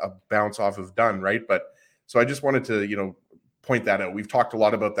was a bounce off of Dunn, right? But so I just wanted to, point that out. We've talked a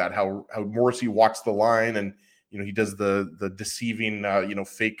lot about that, how Morrissey walks the line, and he does the deceiving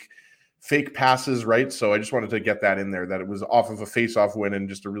fake passes, right? So I just wanted to get that in there, that it was off of a face-off win and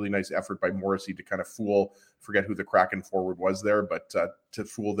just a really nice effort by Morrissey to kind of forget who the Kraken forward was there, but to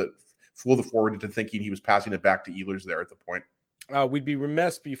fool the forward into thinking he was passing it back to Ehlers there at the point. We'd be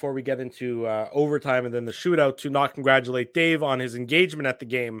remiss before we get into overtime and then the shootout to not congratulate Dave on his engagement at the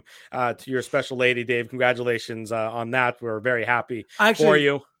game to your special lady, Dave. Congratulations on that. We're very happy for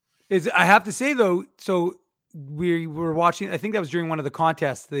you. I have to say, though, so we were watching, I think that was during one of the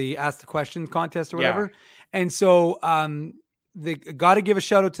contests, the Ask the Question contest or whatever. Yeah. And so they got to give a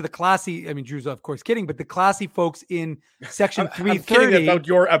shout out to the classy, I mean, Drew's of course kidding, but the classy folks in section 330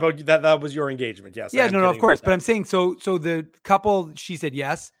 about that was your engagement. Yes. Yeah, no, of course. But I'm saying, so the couple, she said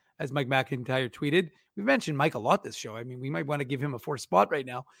yes, as Mike McIntyre tweeted. We've mentioned Mike a lot this show. I mean, we might want to give him a fourth spot right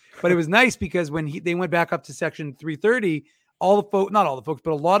now, but it was nice because when they went back up to section 330, not all the folks,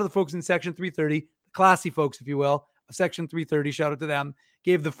 but a lot of the folks in section 330, classy folks, if you will, of section 330, shout out to them,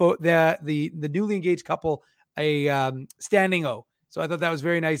 gave the newly engaged couple a standing O. So I thought that was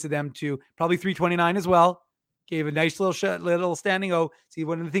very nice of them to, probably 329 as well, gave a nice little standing O. See,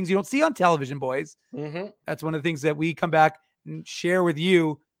 one of the things you don't see on television, boys. Mm-hmm. That's one of the things that we come back and share with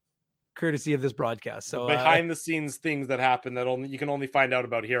you, courtesy of this broadcast. So behind the scenes things that happen that you can only find out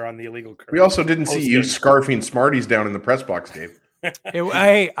about here on the Illegal Curve. We also didn't see you scarfing Smarties down in the press box, Dave.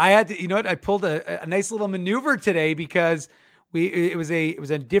 I had to, what? I pulled a nice little maneuver today because it was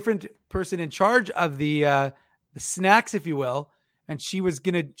a different person in charge of the snacks, if you will, and she was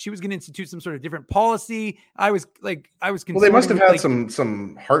gonna institute some sort of different policy. I was concerned. Well, they must have had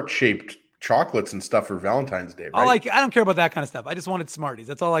some heart-shaped chocolates and stuff for Valentine's Day, right? I don't care about that kind of stuff. I just wanted Smarties.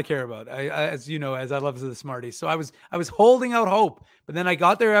 That's all I care about. As I love the Smarties. So I was holding out hope, but then I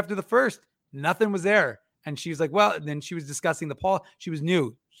got there after the first, nothing was there. And she was like, well, then she was discussing the Paul. She was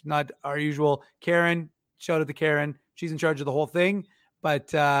new. She's not our usual Karen. Shout out to Karen. She's in charge of the whole thing, but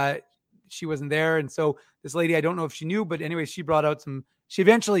she wasn't there. And so this lady, I don't know if she knew, but anyway, she brought out she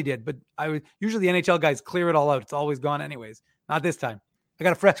eventually did, but usually the NHL guys clear it all out. It's always gone anyways. Not this time. I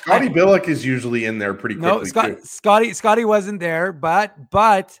got a fresh. Scotty Billick is usually in there pretty quickly. No, Scotty wasn't there, but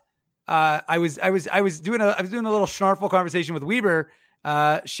I was doing a little snarful conversation with Weber,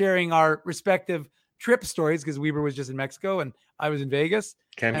 sharing our respective trip stories, because Weber was just in Mexico and I was in Vegas.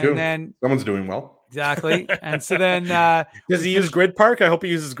 Cancun. And then someone's doing well. Exactly. And so then does he use Grid Park? I hope he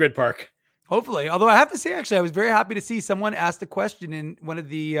uses Grid Park. Hopefully. Although I have to say, actually, I was very happy to see someone asked a question in one of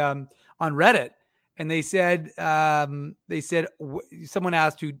the on Reddit, and they said someone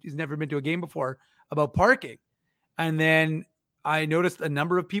asked who has never been to a game before about parking, and then I noticed a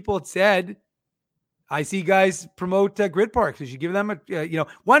number of people had said, IC guys promote Grid Park, so you should give them a,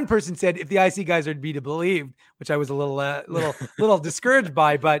 one person said if the IC guys are to be believed, which I was a little discouraged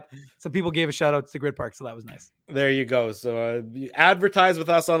by, but some people gave a shout out to Grid Park, so that was nice. There you go. So you advertise with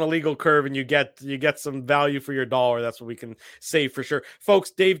us on a legal curve, and you get some value for your dollar. That's what we can say for sure,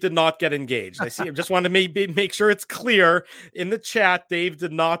 folks. Dave did not get engaged. I see. I just want to make sure it's clear in the chat. Dave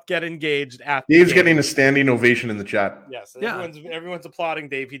did not get engaged at. Dave's getting a standing ovation in the chat. Yes, everyone's applauding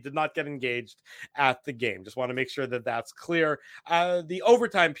Dave. He did not get engaged at the game. Just want to make sure that that's clear. The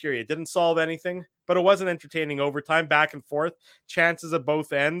overtime period didn't solve anything, but it was an entertaining overtime, back and forth, chances at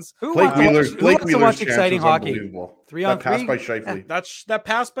both ends. Blake Wheeler's exciting hockey. 3-on-3 pass by Scheifele. That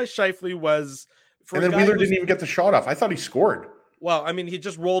pass by Scheifele was. And then Wheeler didn't even get the shot off. I thought he scored. Well, I mean, he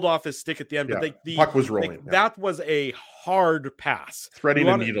just rolled off his stick at the end, but the puck was rolling. That was a hard pass. Threading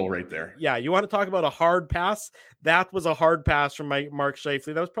a needle right there. Yeah, you want to talk about a hard pass? That was a hard pass from Mark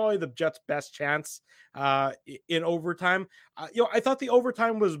Scheifele. That was probably the Jets' best chance in overtime. I thought the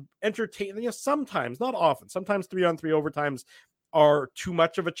overtime was entertaining. Sometimes, not often. Sometimes 3-on-3 overtimes are too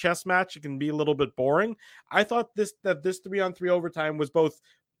much of a chess match. It can be a little bit boring. I thought this 3-on-3 overtime was both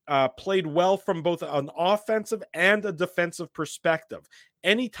played well from both an offensive and a defensive perspective.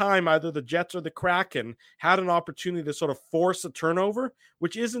 Anytime either the Jets or the Kraken had an opportunity to sort of force a turnover,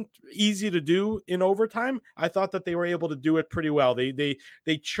 which isn't easy to do in overtime, I thought that they were able to do it pretty well. They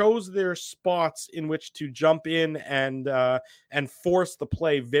chose their spots in which to jump in and force the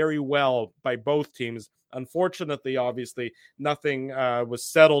play very well by both teams. Unfortunately, obviously, nothing was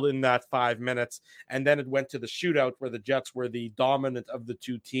settled in that 5 minutes. And then it went to the shootout, where the Jets were the dominant of the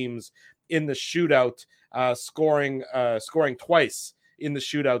two teams in the shootout, scoring twice in the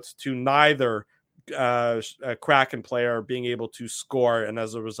shootout to neither Kraken player being able to score. And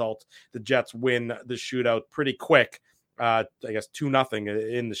as a result, the Jets win the shootout pretty quick. I guess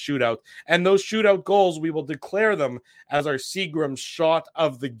 2-0 in the shootout. And those shootout goals, we will declare them as our Seagram shot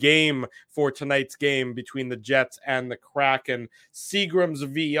of the game for tonight's game between the Jets and the Kraken. Seagram's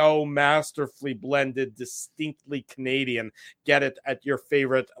VO, masterfully blended, distinctly Canadian. Get it at your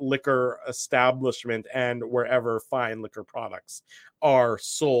favorite liquor establishment and wherever fine liquor products are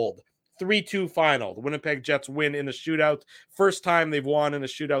sold. 3-2 final. The Winnipeg Jets win in a shootout. First time they've won in a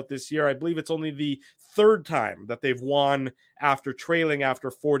shootout this year. I believe it's only the third time that they've won after trailing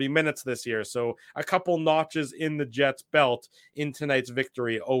after 40 minutes this year. So a couple notches in the Jets' belt in tonight's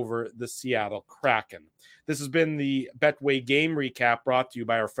victory over the Seattle Kraken. This has been the Betway game recap brought to you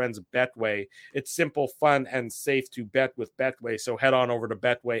by our friends at Betway. It's simple, fun, and safe to bet with Betway. So head on over to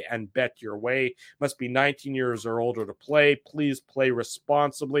Betway and bet your way. Must be 19 years or older to play. Please play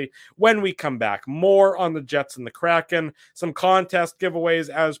responsibly. When we come back, more on the Jets and the Kraken, some contest giveaways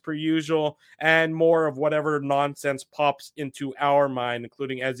as per usual, and more of whatever nonsense pops into our mind,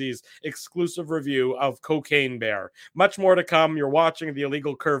 including Ezzy's exclusive review of Cocaine Bear. Much more to come. You're watching the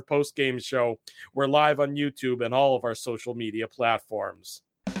Illegal Curve post-game show. We're live on YouTube and all of our social media platforms.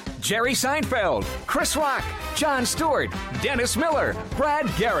 Jerry Seinfeld, Chris Rock, Jon Stewart, Dennis Miller, Brad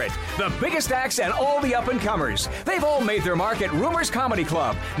Garrett, the biggest acts and all the up-and-comers. They've all made their mark at Rumors Comedy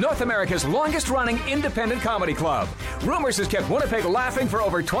Club, North America's longest-running independent comedy club. Rumors has kept Winnipeg laughing for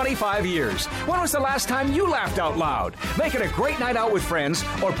over 25 years. When was the last time you laughed out loud? Make it a great night out with friends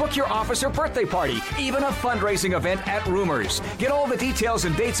or book your office or birthday party, even a fundraising event at Rumors. Get all the details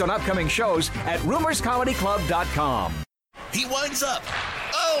and dates on upcoming shows at rumorscomedyclub.com. He winds up.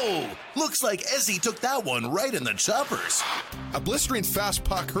 Oh, looks like Ezzy took that one right in the choppers. A blistering fast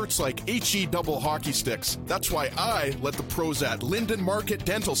puck hurts like HE double hockey sticks. That's why I let the pros at Linden Market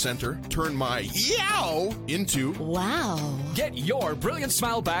Dental Center turn my yow into wow. Get your brilliant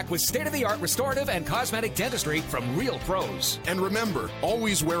smile back with state-of-the-art restorative and cosmetic dentistry from real pros. And remember,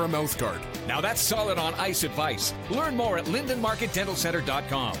 always wear a mouth guard. Now that's solid on ice advice. Learn more at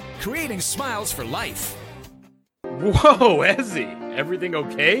lindenmarketdentalcenter.com. Creating smiles for life. Whoa, Ezzy, everything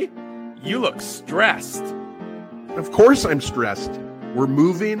okay? You look stressed. Of course I'm stressed. We're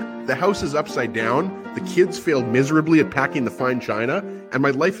moving, the house is upside down, the kids failed miserably at packing the fine china, and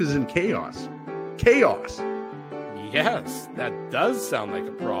my life is in chaos. Chaos! Yes, that does sound like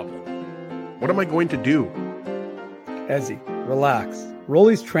a problem. What am I going to do? Ezzy, relax.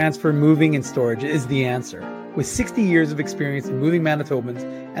 Rolly's Transfer Moving and Storage is the answer. With 60 years of experience in moving Manitobans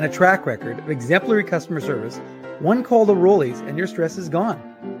and a track record of exemplary customer service, one call to Rolly's and your stress is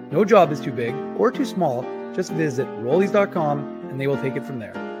gone. No job is too big or too small. Just visit Rollies.com and they will take it from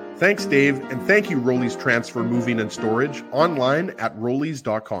there. Thanks, Dave, and thank you, Rollies Transfer Moving and Storage, online at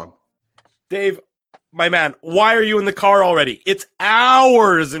Rollies.com. Dave, my man, why are you in the car already? It's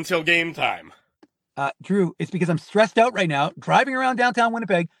hours until game time. Drew, it's because I'm stressed out right now, driving around downtown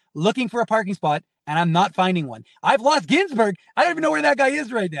Winnipeg, looking for a parking spot, and I'm not finding one. I've lost Ginsburg. I don't even know where that guy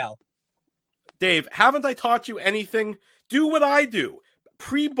is right now. Dave, haven't I taught you anything? Do what I do.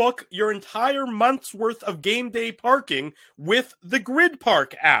 Pre-book your entire month's worth of game day parking with the Grid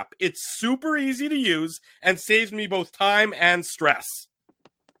Park app. It's super easy to use and saves me both time and stress.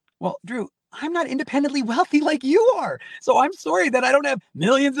 Well, Drew, I'm not independently wealthy like you are. So I'm sorry that I don't have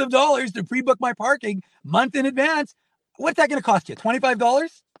millions of dollars to pre-book my parking month in advance. What's that going to cost you? $25?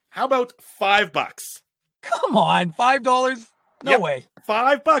 How about $5? Come on, $5? No way.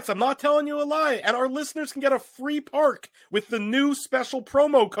 $5. I'm not telling you a lie. And our listeners can get a free park with the new special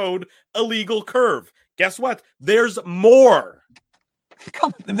promo code Illegal Curve. Guess what? There's more.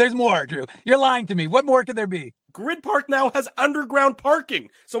 Come on, there's more, Drew. You're lying to me. What more could there be? Grid Park now has underground parking,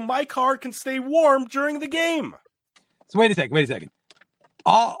 so my car can stay warm during the game. So wait a second.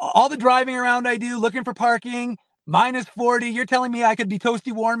 All the driving around I do, looking for parking, minus 40, you're telling me I could be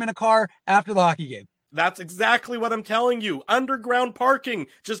toasty warm in a car after the hockey game? That's exactly what I'm telling you. Underground parking.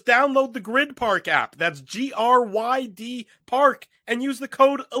 Just download the Grid Park app. That's GRYD Park and use the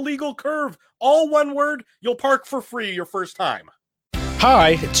code Illegal Curve. All one word. You'll park for free your first time. Hi,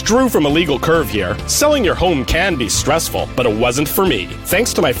 it's Drew from Illegal Curve here. Selling your home can be stressful, but it wasn't for me.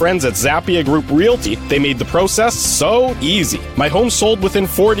 Thanks to my friends at Zappia Group Realty, they made the process so easy. My home sold within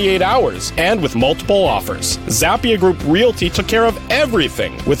 48 hours and with multiple offers. Zappia Group Realty took care of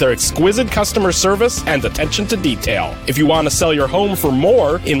everything with their exquisite customer service and attention to detail. If you want to sell your home for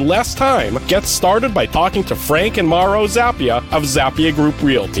more in less time, get started by talking to Frank and Mauro Zappia of Zappia Group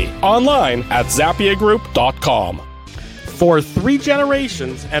Realty. Online at zappiagroup.com. For 3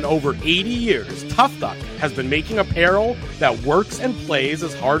 generations and over 80 years, Tough Duck has been making apparel that works and plays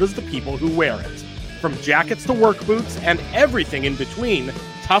as hard as the people who wear it. From jackets to work boots and everything in between,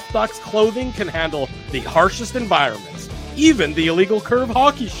 Tough Duck's clothing can handle the harshest environments, even the Illegal Curve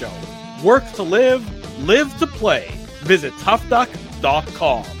hockey show. Work to live, live to play. Visit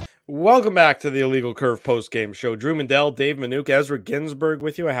toughduck.com. Welcome back to the Illegal Curve post-game show. Drew Mandel, Dave Manouk, Ezra Ginsburg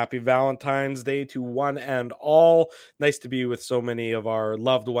with you. A happy Valentine's Day to one and all. Nice to be with so many of our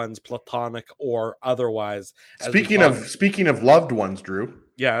loved ones, platonic or otherwise. Speaking of loved ones, Drew.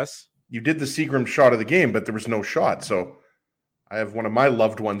 Yes. You did the Seagram shot of the game, but there was no shot. So I have one of my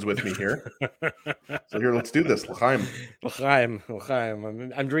loved ones with me here. So here, let's do this. L'chaim.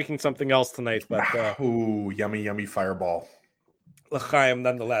 L'chaim. I'm drinking something else tonight, but ooh, yummy fireball. L'chaim,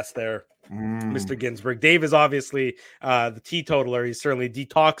 nonetheless, there, Mr. Ginsburg. Dave is obviously the teetotaler. He's certainly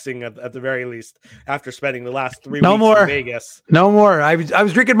detoxing at the very least after spending the last 3 weeks in Vegas. No more. I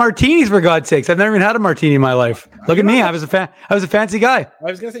was drinking martinis, for God's sakes. I've never even had a martini in my life. Look at me. I was a fancy guy.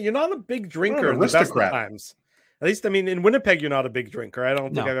 I was going to say, you're not a big drinker in the best of times. At least, I mean, in Winnipeg, you're not a big drinker. I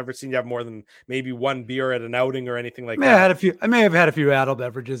don't think I've ever seen you have more than maybe one beer at an outing or anything like that. I may have had a few adult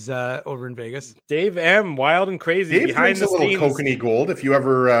beverages over in Vegas. Dave M, wild and crazy. Dave behind the scenes. A little Kokanee Gold. If you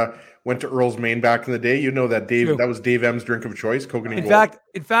ever went to Earl's Main back in the day, you know that that was Dave M's drink of choice, Kokanee Gold.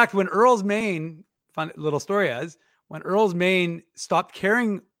 In fact, when Earl's Main, fun little story is, when Earl's Main stopped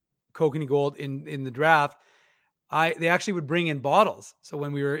carrying Kokanee Gold in the draft, they actually would bring in bottles. So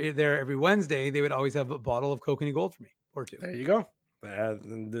when we were there every Wednesday, they would always have a bottle of Kokanee Gold for me or two. There you go.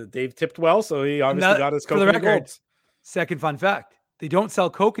 Dave tipped well, so he obviously got his Kokanee Gold. Second fun fact: they don't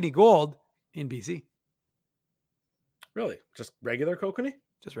sell Kokanee Gold in BC. Really? Just regular Kokanee?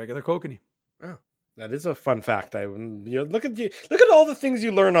 Just regular Kokanee. Oh, that is a fun fact. Look at all the things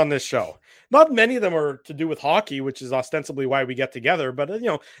you learn on this show. Not many of them are to do with hockey, which is ostensibly why we get together. But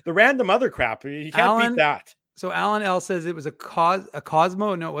the random other crap, you can't beat that. So Alan L says it was a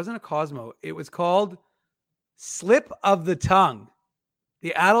Cosmo. No, it wasn't a Cosmo. It was called Slip of the Tongue,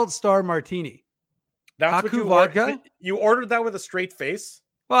 the Adult Star Martini. That's what you vodka. You ordered that with a straight face.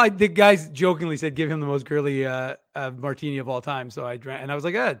 Well, the guys jokingly said, "Give him the most girly martini of all time." So I drank, and I was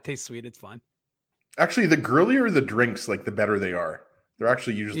like, "It tastes sweet. It's fine." Actually, the girlier the drinks, like the better they are. They're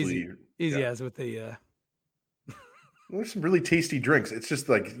actually usually easy as with the. There's some really tasty drinks. It's just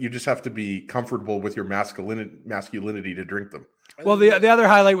like you just have to be comfortable with your masculinity to drink them. Well, the other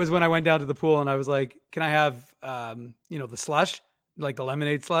highlight was when I went down to the pool and I was like, "Can I have the slush, like the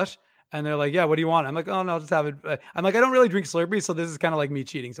lemonade slush?" And they're like, yeah, what do you want? I'm like, oh no, I'll just have it. I'm like, I don't really drink Slurpee, so this is kind of like me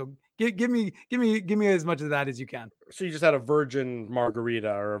cheating. So give me as much of that as you can. So you just had a virgin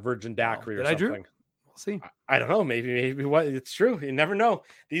margarita or a virgin daiquiri or something. We'll see. I don't know. Maybe what it's true. You never know.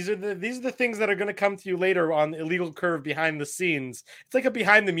 These are the things that are going to come to you later on Illegal Curve behind the scenes. It's like a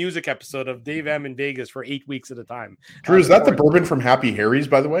behind the music episode of Dave M in Vegas for 8 weeks at a time. Drew, is that the bourbon from Happy Harry's,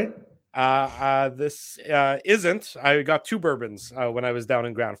 by the way? This isn't. I got 2 bourbons when I was down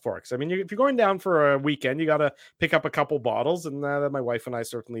in Grand Forks. I mean, if you're going down for a weekend, you got to pick up a couple bottles, and my wife and I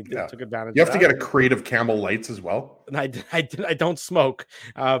certainly took advantage. You have to get a crate of Camel Lights as well. And I don't smoke,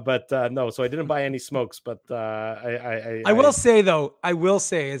 but no, so I didn't buy any smokes. But I will say though,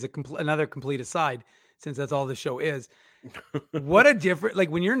 as another complete aside, since that's all the show is. What a different, like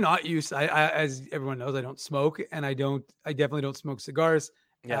when you're not used. I as everyone knows, I don't smoke, and I definitely don't smoke cigars.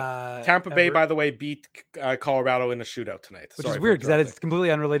 Yeah, Tampa Bay, by the way, beat Colorado in a shootout tonight, which is weird because that is completely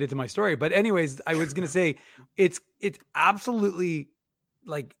unrelated to my story. But anyways, I was gonna say it's absolutely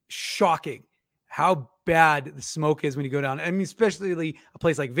like shocking how bad the smoke is when you go down. I mean, especially a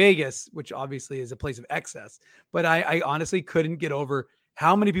place like Vegas, which obviously is a place of excess. But I honestly couldn't get over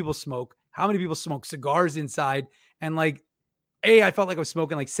how many people smoke cigars inside, and I felt like I was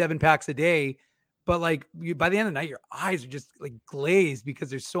smoking like 7 packs a day. But by the end of the night, your eyes are just like glazed because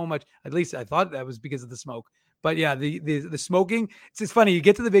there's so much. At least I thought that was because of the smoke. But yeah, the smoking. It's just funny. You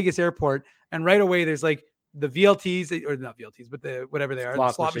get to the Vegas airport, and right away there's like the VLTs, or not VLTs, but the whatever they are,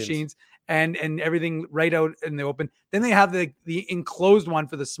 the slot machines, and everything right out in the open. Then they have the enclosed one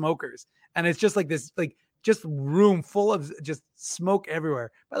for the smokers, and it's just like this just room full of just smoke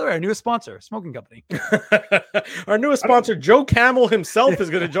everywhere. By the way, our newest sponsor, smoking company. Our newest sponsor, Joe Camel himself, is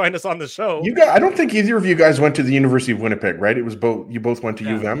going to join us on the show. I don't think either of you guys went to the University of Winnipeg, right? It was you both went to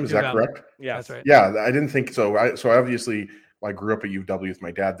U of M. Is that correct? Yeah, that's right. Yeah, I didn't think so. So obviously, I grew up at U of W with my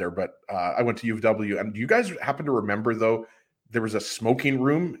dad there, but I went to U of W. And do you guys happen to remember though? There was a smoking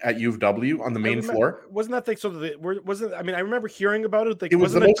room at U of W on the main floor. Wasn't that wasn't? I mean, I remember hearing about it. Like, it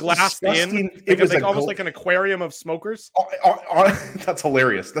was wasn't it glassed in? It was like almost like an aquarium of smokers. That's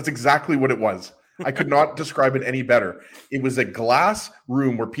hilarious. That's exactly what it was. I could not describe it any better. It was a glass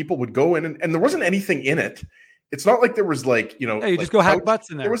room where people would go in, and there wasn't anything in it. It's not like there was you just go hack butts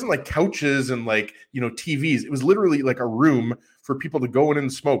in there. There wasn't like couches and TVs. It was literally like a room for people to go in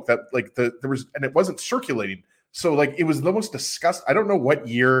and smoke. That there was, and it wasn't circulating. So it was the most disgusting. I don't know what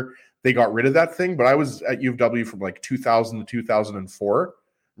year they got rid of that thing, but I was at U of W from 2000 to 2004.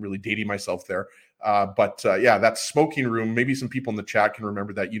 I'm really dating myself there. Yeah, that smoking room, maybe some people in the chat can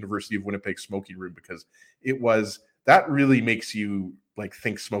remember that University of Winnipeg smoking room, because that really makes you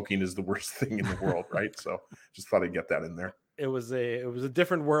think smoking is the worst thing in the world, right? So just thought I'd get that in there. It was a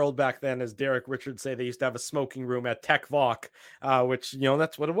different world back then, as Derek Richards say. They used to have a smoking room at Tech Voc, which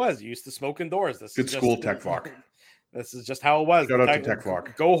that's what it was. You used to smoke indoors. Good school, Tech Voc. This is just how it was. Shout out to Tech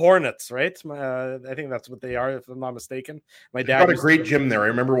Voc. Go Hornets, right? I think that's what they are, if I'm not mistaken. My dad got a great gym there. I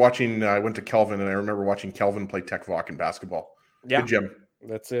remember watching. I went to Kelvin, and I remember watching Kelvin play Tech Voc in basketball. Yeah, good gym.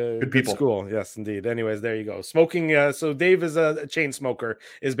 That's a good school. Yes, indeed. Anyways, there you go. Smoking. So Dave is a chain smoker.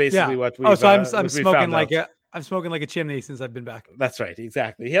 Is basically what we. So I'm smoking I'm smoking like a chimney since I've been back. That's right.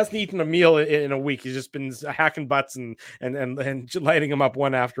 Exactly. He hasn't eaten a meal in a week. He's just been hacking butts and lighting them up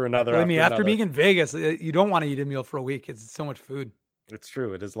one after another. After being in Vegas, you don't want to eat a meal for a week. It's so much food. It's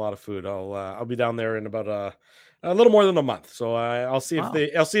true. It is a lot of food. I'll be down there in about a little more than a month. So I'll see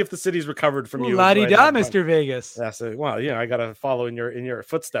if the city's recovered from you. La-di-da, Mr. Vegas. That's it. Well, I got to follow in your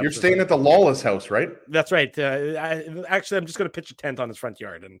footsteps. You're staying at the Lawless house, right? That's right. Actually, I'm just going to pitch a tent on his front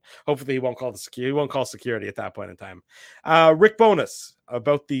yard, and hopefully he won't call security at that point in time. Rick Bonus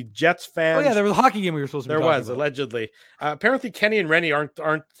about the Jets fans. Oh yeah, there was a hockey game we were supposed to be talking about. Allegedly. Apparently Kenny and Rennie aren't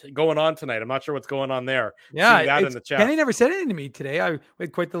going on tonight. I'm not sure what's going on there. Yeah, in the chat. Kenny never said anything to me today. I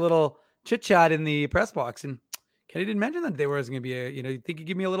had quite the little chit chat in the press box, and Kenny didn't mention that there was going to be you think he'd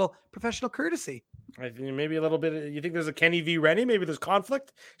give me a little professional courtesy. I think maybe a little bit. You think there's a Kenny v. Rennie? Maybe there's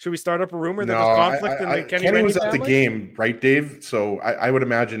conflict. Should we start up a rumor that there's conflict in the Kenny was family? At the game, right, Dave? So I would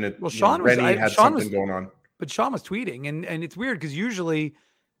imagine it. Well, Rennie had something going on. But Sean was tweeting, and it's weird because usually,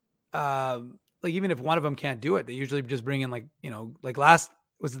 even if one of them can't do it, they usually just bring in the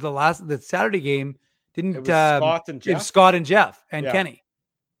Saturday game didn't Scott and Jeff and Kenny.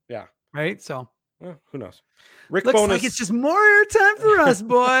 Yeah. Right. So. Well, who knows? Rick Looks Bonus. like it's just more time for us,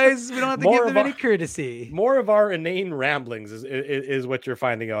 boys. We don't have to give them any courtesy. More of our inane ramblings is what you're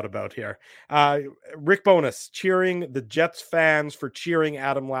finding out about here. Rick Bonus cheering the Jets fans for cheering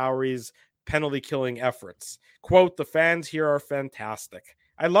Adam Lowry's penalty killing efforts. Quote, the fans here are fantastic.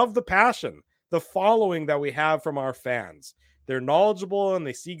 I love the passion, the following that we have from our fans. They're knowledgeable and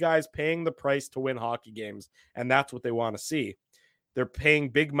they see guys paying the price to win hockey games, and that's what they want to see. They're paying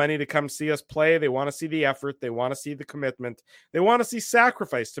big money to come see us play. They want to see the effort. They want to see the commitment. They want to see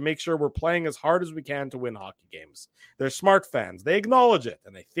sacrifice to make sure we're playing as hard as we can to win hockey games. They're smart fans. They acknowledge it,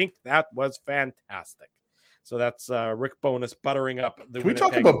 and I think that was fantastic. So that's Rick Bowness buttering up. Can we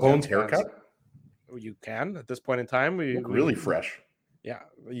talk about Bones' haircut? You can at this point in time. We look really fresh. Yeah,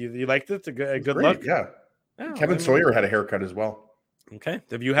 you liked it. A good look. Yeah. Kevin Sawyer had a haircut as well. Okay.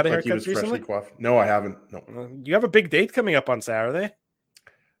 Have you had a haircut recently? No, I haven't. No. You have a big date coming up on Saturday.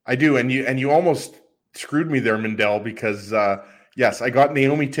 I do, and you almost screwed me there, Mindell, because yes, I got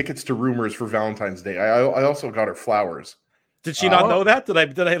Naomi tickets to Rumors for Valentine's Day. I also got her flowers. Did she not know that? Did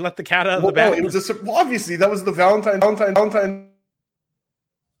I let the cat out of the bag? No, it was obviously that was the Valentine.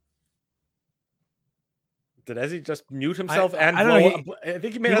 Did Ezzy just mute himself? I don't know. I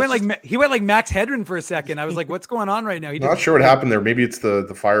think he went like Max Hedren for a second. I was like, "What's going on right now?" I'm not sure what happened there. Maybe it's the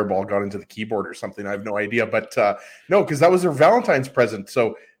fireball got into the keyboard or something. I have no idea. But no, because that was their Valentine's present.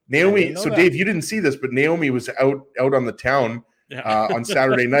 So Naomi. So Dave, you didn't see this, but Naomi was out on the town on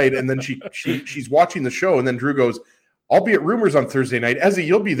Saturday night, and then she's watching the show, and then Drew goes, "I'll be at Rumors on Thursday night. Ezzy,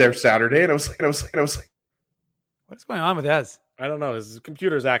 you'll be there Saturday." And I was like, "What's going on with Ez?" I don't know. His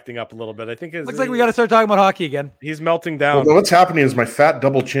computer's acting up a little bit. I think it looks like we got to start talking about hockey again. He's melting down. Well, what's happening is my fat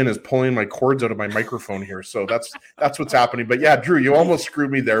double chin is pulling my cords out of my microphone here. So that's what's happening. But yeah, Drew, you almost screwed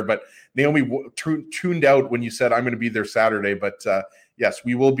me there. But Naomi tuned out when you said I'm going to be there Saturday. But yes,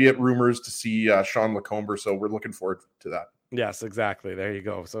 we will be at Rumors to see Sean Lacombe. So we're looking forward to that. Yes, exactly. There you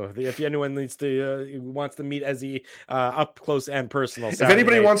go. So if anyone wants to meet Ezzy up close and personal, if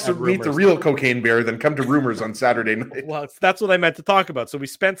anybody wants to meet the real Cocaine Bear, then come to Rumors on Saturday night. Well, that's what I meant to talk about. So we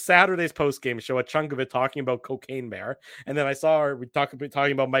spent Saturday's post-game show, a chunk of it, talking about Cocaine Bear, and then I saw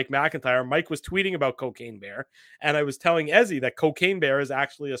talking about Mike McIntyre. Mike was tweeting about Cocaine Bear, and I was telling Ezzy that Cocaine Bear is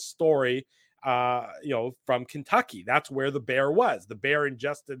actually a story from Kentucky. That's where the bear was. The bear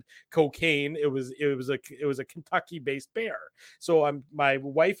ingested cocaine. It was a Kentucky-based bear. So my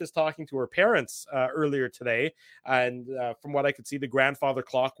wife is talking to her parents earlier today, and from what I could see, the grandfather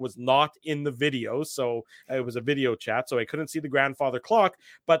clock was not in the video. So it was a video chat, so I couldn't see the grandfather clock.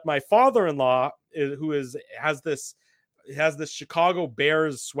 But my father-in-law, has this Chicago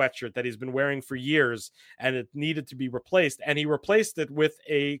Bears sweatshirt that he's been wearing for years, and it needed to be replaced, and he replaced it with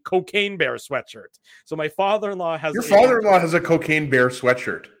a Cocaine Bear sweatshirt. So my father-in-law has a Cocaine Bear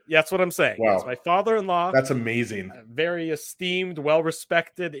sweatshirt. Yeah, that's what I'm saying. Wow. Yes, my father-in-law, that's amazing. Very esteemed,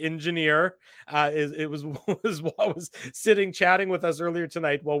 well-respected engineer, was sitting chatting with us earlier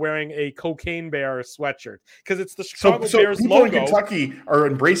tonight while wearing a Cocaine Bear sweatshirt, because it's the Chicago Bears people logo. In Kentucky are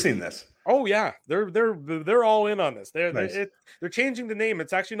embracing this. Oh yeah, they're all in on this. They're changing the name.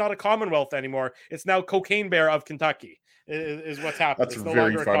 It's actually not a Commonwealth anymore. It's now Cocaine Bear of Kentucky. Is what's happening. That's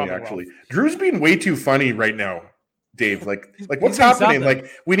very funny, actually. Drew's being way too funny right now, Dave. Like what's happening? Like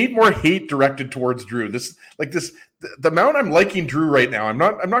we need more hate directed towards Drew. The amount I'm liking Drew right now. I'm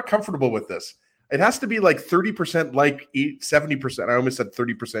not comfortable with this. It has to be like 30% like 70%. I almost said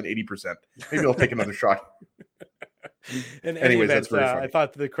 30%, 80%. Maybe I'll take another shot. Anyways, that's very funny. I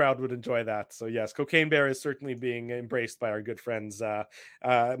thought the crowd would enjoy that. So yes, Cocaine Bear is certainly being embraced by our good friends,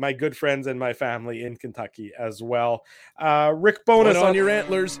 my good friends and my family in Kentucky as well. Rick Bowness on your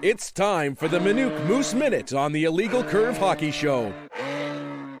antlers. It's time for the Minuk Moose Minute on the Illegal Curve Hockey Show.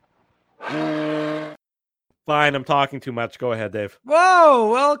 Fine, I'm talking too much. Go ahead, Dave. Whoa,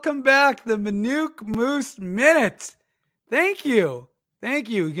 welcome back, the Minuk Moose Minute. Thank you.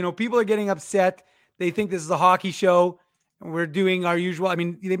 People are getting upset. They think this is a hockey show, and we're doing our usual. I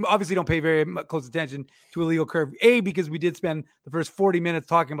mean, they obviously don't pay very close attention to Illegal Curve, because we did spend the first 40 minutes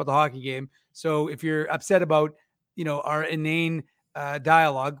talking about the hockey game. So if you're upset about, our inane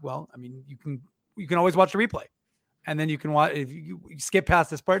dialogue, well, I mean, you can always watch the replay, and then you can watch if you skip past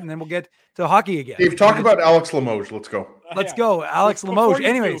this part, and then we'll get to hockey again. Dave, talk about Alex Limoges. Let's go. Let's go, Alex Limoges.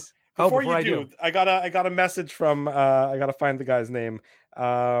 Anyways, before I do, I got a message from. I got to find the guy's name.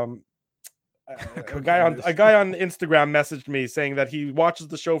 A guy on Instagram messaged me saying that he watches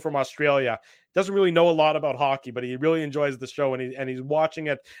the show from Australia. Doesn't really know a lot about hockey, but he really enjoys the show, and he's watching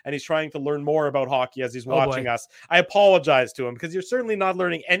it, and he's trying to learn more about hockey as he's watching us. I apologize to him, because you're certainly not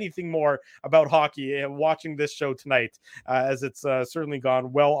learning anything more about hockey watching this show tonight, as it's certainly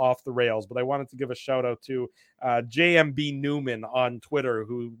gone well off the rails. But I wanted to give a shout out to JMB Newman on Twitter,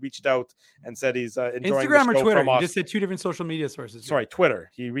 who reached out and said he's enjoying Instagram the show or Twitter. You just said two different social media sources. Sorry,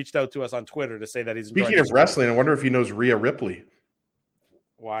 Twitter. He reached out to us on Twitter to say that he's Speaking of wrestling, I wonder if he knows Rhea Ripley.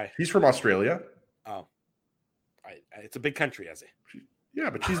 Why? He's from Australia. Oh, it's a big country, is he? Yeah,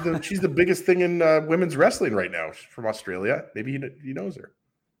 but she's the biggest thing in women's wrestling right now. She's from Australia. Maybe he knows her.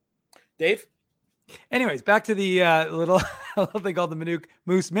 Dave? Anyways, back to the little thing called the Manuk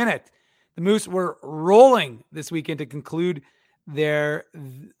Moose Minute. The Moose were rolling this weekend to conclude their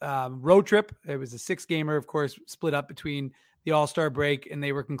road trip. It was a 6-gamer, of course, split up between the All-Star break, and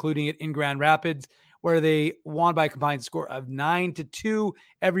they were concluding it in Grand Rapids, where they won by a combined score of 9-2.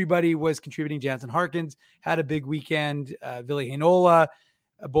 Everybody was contributing. Jansen Harkins had a big weekend. Ville Heinola,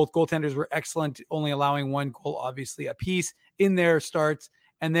 both goaltenders were excellent, only allowing 1 goal, obviously, apiece in their starts.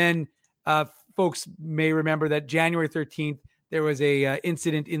 And then folks may remember that January 13th, there was a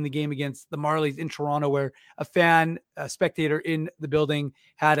incident in the game against the Marlies in Toronto where a spectator in the building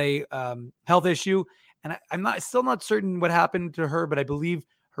had a health issue. And I'm still not certain what happened to her, but I believe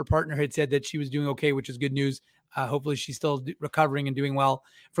her partner had said that she was doing okay, which is good news. Hopefully she's still recovering and doing well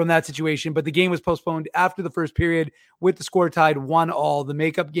from that situation. But the game was postponed after the first period with the score tied 1-1. The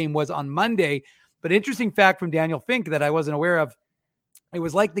makeup game was on Monday. But interesting fact from Daniel Fink that I wasn't aware of, it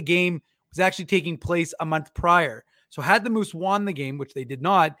was like the game was actually taking place a month prior. So had the Moose won the game, which they did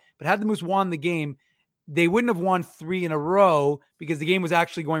not, but had the Moose won the game, they wouldn't have won 3 in a row because the game was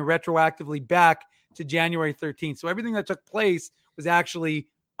actually going retroactively back to January 13th. So everything that took place was actually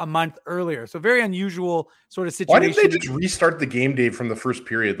a month earlier. So very unusual sort of situation. Why didn't they just restart the game, Dave, from the first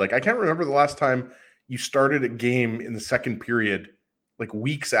period? Like, I can't remember the last time you started a game in the second period, like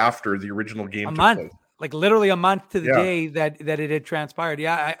weeks after the original game took place. Like literally a month to the day that it had transpired.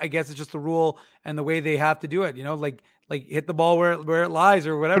 Yeah, I guess it's just the rule and the way they have to do it. You know, like hit the ball where it lies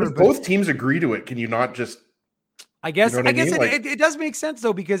or whatever. But if both teams agree to it, can you not just? I guess it does make sense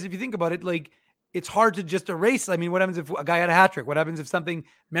though, because if you think about it, like it's hard to just erase. I mean, what happens if a guy had a hat trick? What happens if something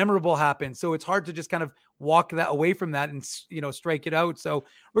memorable happens? So it's hard to just kind of walk that away from that and strike it out. So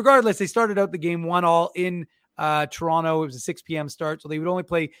regardless, they started out the game 1-1 in Toronto. It was a 6 p.m. start, so they would only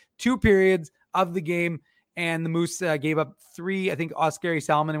play 2 periods of the game, and the Moose gave up 3. I think Oskari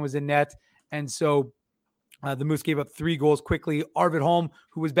Salminen was in net, and so the Moose gave up 3 goals quickly. Arvid Holm,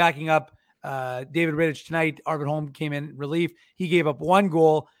 who was backing up David Rittich tonight, Arvid Holm came in relief. He gave up 1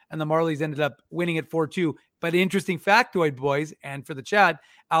 goal, and the Marlies ended up winning it 4-2. But interesting factoid, boys, and for the chat,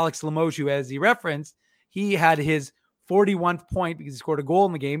 Alex Limoges, who, as he referenced, he had his 41th point because he scored a goal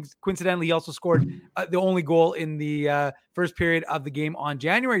in the game. Coincidentally, he also scored the only goal in the first period of the game on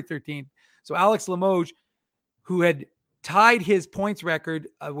January 13th. So Alex Limoges, who had tied his points record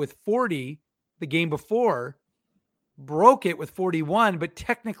with 40 the game before, broke it with 41, but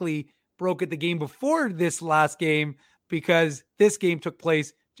technically broke it the game before this last game because this game took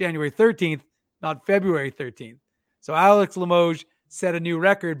place January 13th, not February 13th. So Alex Limoges set a new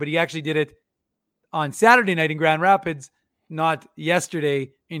record, but he actually did it on Saturday night in Grand Rapids, not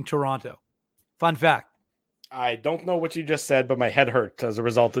yesterday in Toronto. Fun fact. I don't know what you just said, but my head hurt as a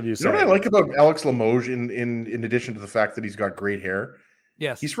result of you saying. You know what I like about Alex Limoges, in addition to the fact that he's got great hair?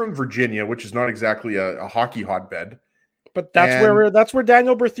 Yes. He's from Virginia, which is not exactly a hockey hotbed. But that's where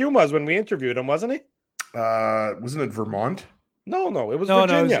Daniel Berthume was when we interviewed him, wasn't he? Wasn't it Vermont? No, it was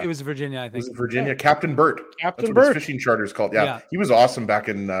Virginia. It was Virginia, I think. Was it Virginia? Yeah. Captain Bert. Captain That's Bert. what his fishing charter is called. Yeah. He was awesome back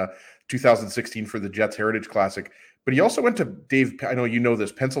in 2016 for the Jets Heritage Classic. But he also went to, Dave, I know you know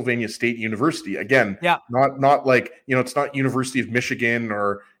this, Pennsylvania State University. Again, not like, it's not University of Michigan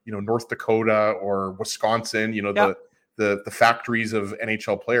or, North Dakota or Wisconsin, the factories of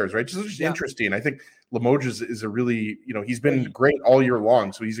NHL players, right? Just interesting. I think Limoges is a really, he's been great all year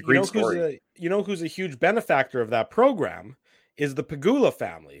long. So he's a great story. Who's a huge benefactor of that program is the Pegula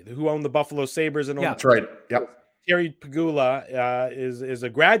family, who own the Buffalo Sabres. And that's right. Yep. Terry Pegula is a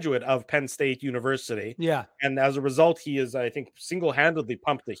graduate of Penn State University. Yeah. And as a result, he is, I think, single-handedly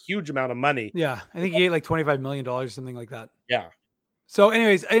pumped a huge amount of money. Yeah. I think he ate like $25 million or something like that. Yeah. So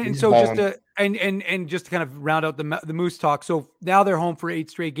anyways, and so just to, just to kind of round out the Moose talk. So now they're home for 8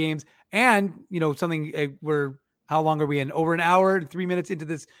 straight games, and something how long are we in? Over an hour and 3 minutes into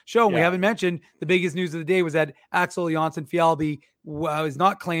this show. And we haven't mentioned the biggest news of the day was that Axel Jonsson-Fjällby was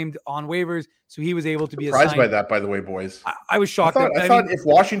not claimed on waivers, so he was able to be surprised assigned. By that, by the way, boys. I was shocked. I thought if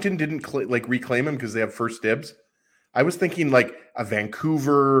Washington didn't reclaim him because they have first dibs, I was thinking like a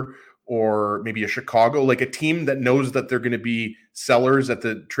Vancouver or maybe a Chicago, like a team that knows that they're going to be sellers at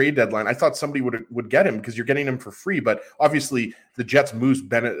the trade deadline. I thought somebody would get him because you're getting him for free. But obviously, the Jets' moves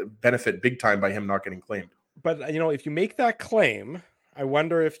benefit big time by him not getting claimed. But if you make that claim, I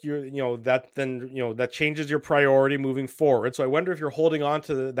wonder if that changes your priority moving forward. So I wonder if you're holding on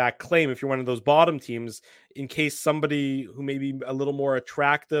to that claim, if you're one of those bottom teams, in case somebody who may be a little more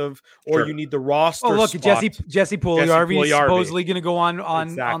attractive, or you need the roster. Oh, look, spot. Jesse Puljujarvi is supposedly going to go on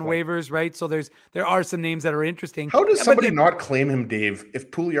waivers, right? So there are some names that are interesting. How does somebody not claim him, Dave?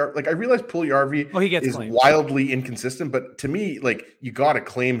 If Puljujarvi, like I realize Puljujarvi is claimed. Wildly inconsistent, but to me, like you got to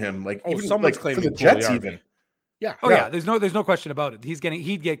claim him. Like someone's claiming for the Jets, even. Yeah. Oh yeah. There's no question about it.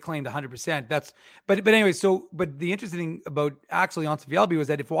 He'd get claimed 100%. But anyway. But the interesting thing about actually Onsivielbi was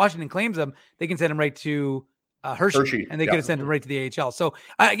that if Washington claims him, they can send him right to Hershey, and they could have sent him right to the AHL. So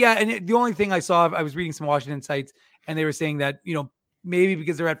and the only thing I saw, I was reading some Washington sites, and they were saying that maybe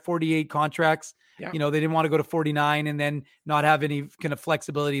because they're at 48 contracts, they didn't want to go to 49 and then not have any kind of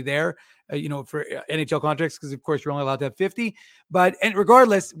flexibility there, for NHL contracts, because of course you're only allowed to have 50. And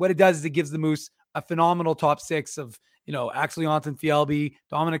regardless, what it does is it gives the Moose a phenomenal top six of, Axel Jonsson-Fjällby,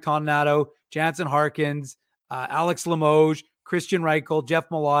 Dominic Toninato, Jansen Harkins, Alex Limoges, Christian Reichel, Jeff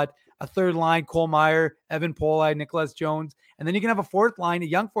Malott, a third line, Cole Meyer, Evan Poli, Nicholas Jones. And then you can have a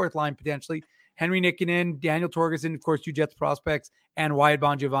young fourth line, potentially, Henry Nikkinen, Daniel Torgerson, of course, two Jets prospects, and Wyatt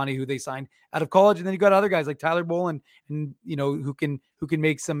Bongiovanni, who they signed out of college. And then you got other guys like Tyler Boland, and who can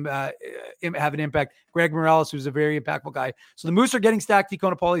make some have an impact. Greg Morales, who's a very impactful guy. So the Moose are getting stacked.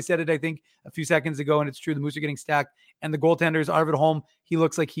 Tikona Pauly said it, I think, a few seconds ago, and it's true. The Moose are getting stacked. And the goaltenders, Arvid Holm, he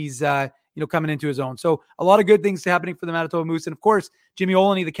looks like he's coming into his own. So a lot of good things happening for the Manitoba Moose. And of course, Jimmy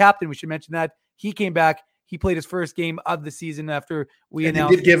Olney, the captain, we should mention that he came back. He played his first game of the season after we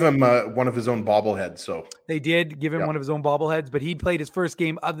announced. They did give him one of his own bobbleheads. So they did give him one of his own bobbleheads, but he played his first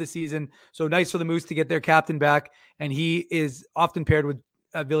game of the season. So nice for the Moose to get their captain back. And he is often paired with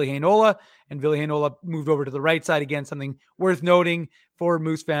Ville Heinola, and Ville Heinola moved over to the right side again. Something worth noting for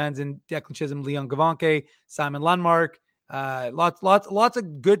Moose fans, and Declan Chisholm, Leon Gavanke, Simon Lundmark. Lots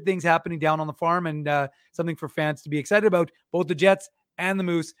of good things happening down on the farm, and something for fans to be excited about, both the Jets and the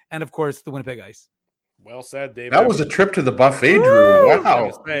Moose, and of course the Winnipeg Ice. Well said, Dave. That was a trip to the buffet, Drew.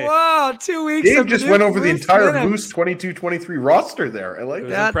 Wow. 2 weeks. Dave just went over the entire Moose 22-23 roster there. I like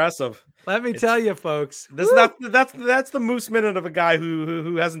that. Impressive. Let me tell you, folks. That's the Moose Minute of a guy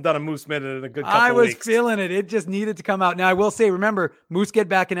who hasn't done a Moose Minute in a good couple I was weeks. feeling it. It just needed to come out. Now, I will say, remember, Moose get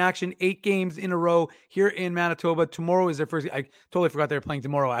back in action 8 games in a row here in Manitoba. Tomorrow is their first. I totally forgot they were playing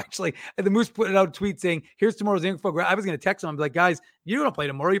tomorrow, actually. And the Moose put out a tweet saying, here's tomorrow's info. I was going to text them. I'm like, guys, you don't play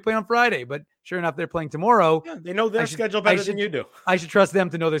tomorrow. You play on Friday. But sure enough, they're playing tomorrow. Yeah, they know their schedule better than you do. I should trust them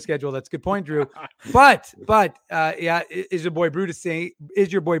to know their schedule. That's a good point, Drew. But is your boy Brutus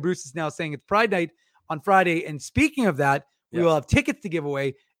is now saying it's Pride Night on Friday. And speaking of that, we will have tickets to give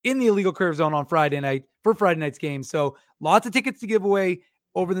away in the Illegal Curve Zone on Friday night for Friday night's game. So lots of tickets to give away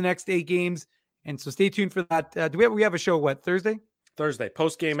over the next 8 games. And so stay tuned for that. We have a show, Thursday? Thursday,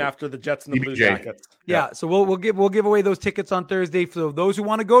 post game after the Jets and the Blue Jackets. Yeah. So we'll give away those tickets on Thursday. For those who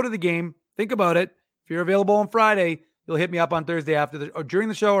want to go to the game, think about it. If you're available on Friday, you'll hit me up on Thursday or during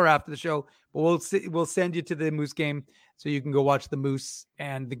the show or after the show. But we'll send you to the Moose game so you can go watch the Moose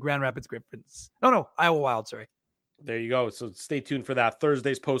and the Grand Rapids Griffins. No, Iowa Wild. Sorry. There you go. So stay tuned for that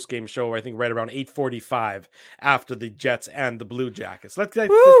Thursday's post-game show, I think right around 8:45 after the Jets and the Blue Jackets. Let's get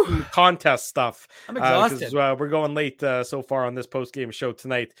some contest stuff. I'm exhausted. We're going late so far on this post-game show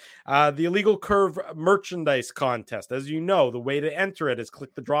tonight. The Illegal Curve merchandise contest. As you know, the way to enter it is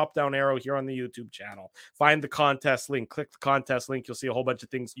click the drop-down arrow here on the YouTube channel. Find the contest link. Click the contest link. You'll see a whole bunch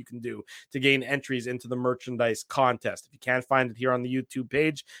of things you can do to gain entries into the merchandise contest. If you can't find it here on the YouTube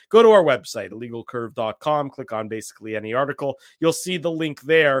page, go to our website, illegalcurve.com. Click on basically any article. You'll see the link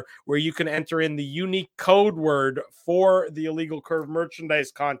there where you can enter in the unique code word for the Illegal Curve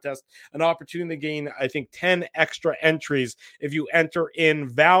merchandise contest, an opportunity to gain, I think, 10 extra entries if you enter in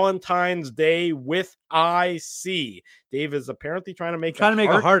Valentine's Day with IC. Dave is apparently trying to make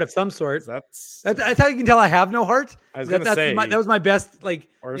a heart of some sort. That's how you can tell I have no heart. I was going to say that was my best, they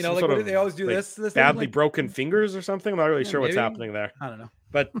always do this badly broken fingers or something. I'm not really sure what's happening there. I don't know.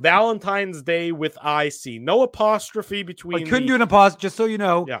 But Valentine's Day with IC, no apostrophe between. I couldn't do an apostrophe, just so you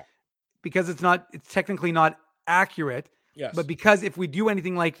know. Yeah, because it's technically not accurate. Yes, but because if we do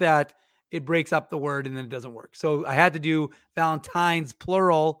anything like that, it breaks up the word and then it doesn't work. So I had to do Valentine's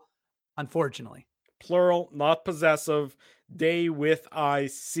plural, unfortunately. Plural, not possessive. Day with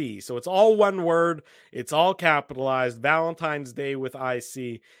IC. So it's all one word. It's all capitalized. Valentine's Day with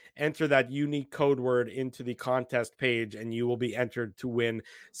IC. Enter that unique code word into the contest page and you will be entered to win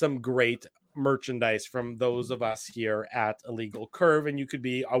some great merchandise from those of us here at Illegal Curve. And you could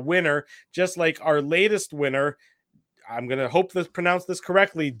be a winner, just like our latest winner. I'm going to pronounce this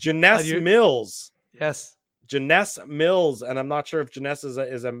correctly. Janess Mills. Yes. Janess Mills, and I'm not sure if Janess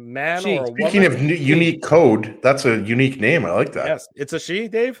is a man or a woman. Speaking of unique code, that's a unique name. I like that. Yes, it's a she,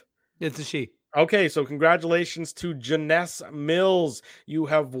 Dave? It's a she. Okay, so congratulations to Janess Mills. You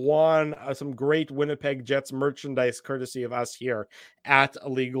have won some great Winnipeg Jets merchandise courtesy of us here at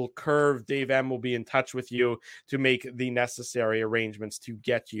Illegal Curve. Dave M will be in touch with you to make the necessary arrangements to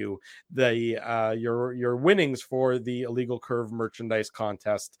get you the your winnings for the Illegal Curve merchandise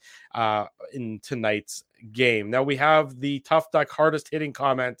contest in tonight's game. Now we have the Tough Duck hardest hitting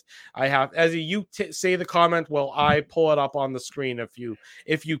comment. I have as you say the comment while I pull it up on the screen if you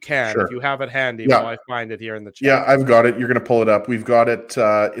can. Sure. If you have it handy while I find it here in the chat. Yeah, I've got it. You're going to pull it up. We've got it.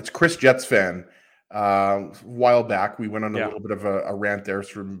 It's Chris Jets fan. A while back, we went on a little bit of a rant there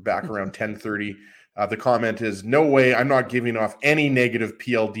from back around 10:30. The comment is, "No way, I'm not giving off any negative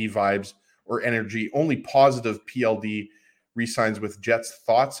PLD vibes or energy, only positive PLD re-signs with Jets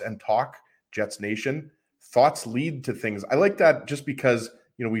thoughts and talk, Jets Nation. Thoughts lead to things." I like that just because,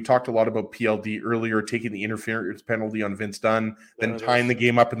 we talked a lot about PLD earlier, taking the interference penalty on Vince Dunn, then tying the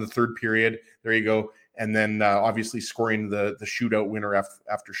game up in the third period. There you go. And then obviously scoring the shootout winner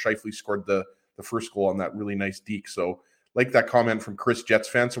after Scheifele scored the first goal on that really nice deke. So like that comment from Chris Jets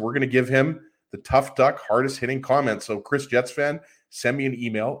fan. So we're going to give him the Tough Duck hardest hitting comment. So Chris Jets fan, send me an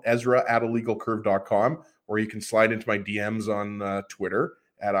email, Ezra@illegalcurve.com, or you can slide into my DMs on Twitter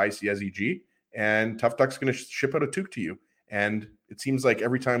at ICSEG, and Tough Duck's going to ship out a toque to you. And it seems like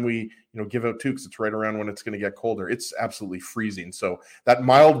every time we, give out toques, it's right around when it's going to get colder. It's absolutely freezing. So that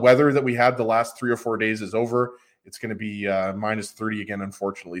mild weather that we had the last 3 or 4 days is over. It's going to be minus 30 again,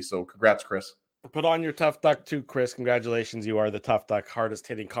 unfortunately. So congrats, Chris. Put on your Tough Duck too, Chris. Congratulations. You are the Tough Duck hardest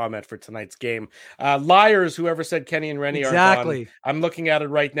hitting comment for tonight's game. Liars, whoever said Kenny and Rennie are gone. I'm looking at it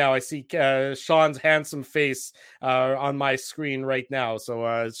right now. I see Sean's handsome face on my screen right now.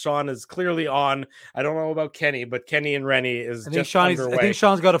 So Sean is clearly on. I don't know about Kenny, but Kenny and Rennie is just underway. I think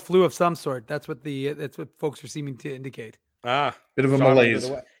Sean's got a flu of some sort. That's what folks are seeming to indicate. Bit of a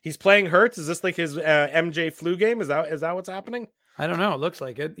malaise. He's playing Hurts. Is this like his MJ flu game? Is that what's happening? I don't know. It looks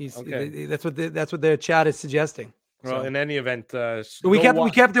like it. That's what the chat is suggesting. Well, in any event, we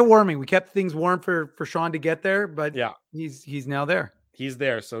kept it warming. We kept things warm for Sean to get there, but he's now there. He's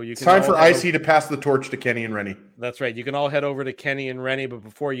there, so you can. It's time for IC to pass the torch to Kenny and Rennie. That's right. You can all head over to Kenny and Rennie, but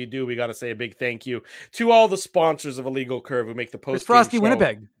before you do, we got to say a big thank you to all the sponsors of Illegal Curve who make the post Frosty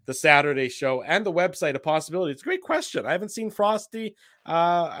Winnipeg, the Saturday show, and the website a possibility. It's a great question. I haven't seen Frosty.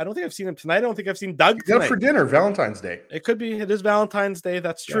 I don't think I've seen him tonight. I don't think I've seen Doug tonight. Out for dinner, Valentine's Day. It could be. It is Valentine's Day.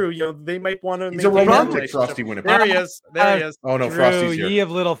 That's true. They might want to. He's a romantic, Frosty Winnipeg. There he is. There he is. Oh no, Drew, Frosty's here. Ye of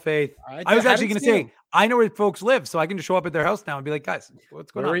little faith. I was actually going to say, I know where folks live, so I can just show up at their house now and be like, guys,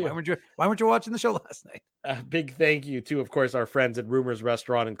 what's going on? Why weren't you watching the show last night? Big thank you to, of course, our friends at Rumors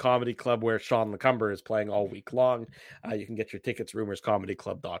Restaurant and Comedy Club, where Sean LeCumber is playing all week long. You can get your tickets,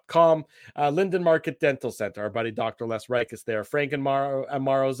 rumorscomedyclub.com. Linden Market Dental Center, our buddy Dr. Les Reich is there. Frank and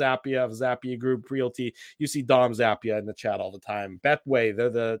Amaro Zappia of Zappia Group Realty. You see Dom Zappia in the chat all the time. Betway, they're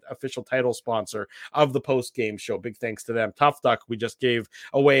the official title sponsor of the post-game show. Big thanks to them. Tough Duck, we just gave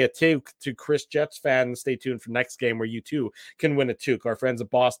away a toque to Chris Jets fans. Stay tuned for next game where you too can win a toque. Our friends at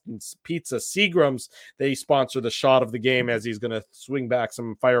Boston's Pizza, Seagram's, they sponsor the shot of the game as he's going to swing back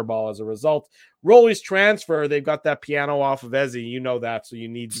some fireball as a result. Rolly's transfer, they've got that piano off of Ezzy. You know that, so you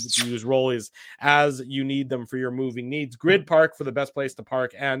need to use Rolly's as you need them for your moving needs. Grid Park for the best place to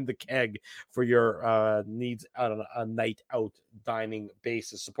park, and the Keg for your needs on a night out dining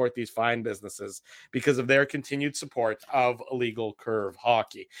basis. Support these fine businesses because of their continued support of Illegal Curve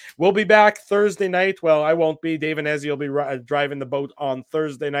Hockey. We'll be back Thursday night. Well, I won't be. Dave and Ezzy will be driving the boat on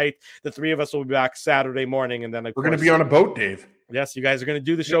Thursday night. The three of us will be back Saturday morning, and then we're going to be on a boat, Dave. Yes, you guys are going to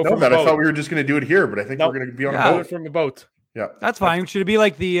do the show from the boat. I thought we were just going to do it here, but I think we're going to be on a boat. From the boat. Yeah, that's fine. Should it be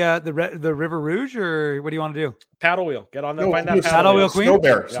like the River Rouge, or what do you want to do? Paddle wheel. Get on there. Find that paddle wheel queen. Snow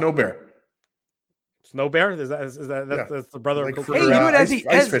bear. Is that that's the brother like of for,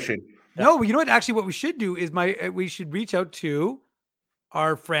 ice fishing. No, you know what? Actually, what we should do is we should reach out to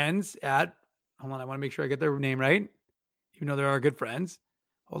our friends at. Hold on, I want to make sure I get their name right. Even though they're our good friends.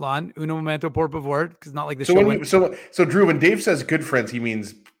 Hold on, Uno Momento Por Favor, because not like the show. So Drew, when Dave says good friends, he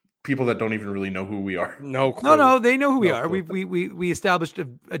means people that don't even really know who we are. No clue. No, they know who we are. We established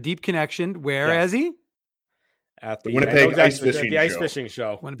a deep connection. Where is he? At the Winnipeg Ice Fishing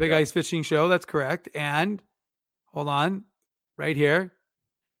Show. Winnipeg Ice Fishing Show. That's correct. And hold on, right here,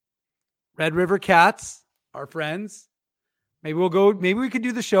 Red River Cats, our friends. Maybe we could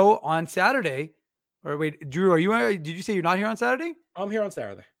do the show on Saturday. Or wait, Drew, did you say you're not here on Saturday? I'm here on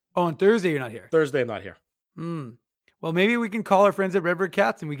Saturday. Oh, on Thursday you're not here. Thursday I'm not here. Well, maybe we can call our friends at Red River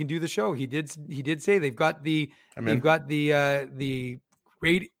Cats and we can do the show. He did say they've got the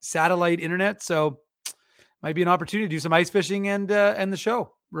great satellite internet, so might be an opportunity to do some ice fishing and the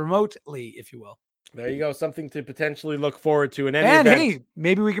show remotely, if you will. There you go. Something to potentially look forward to in any and event. Hey,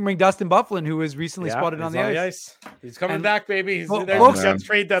 maybe we can bring Dustin Byfuglien, who was recently spotted on the ice. He's coming back, baby. He's Folks,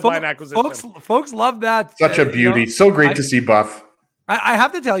 trade deadline acquisition. Folks love that. Such a beauty. So great to see Buff. I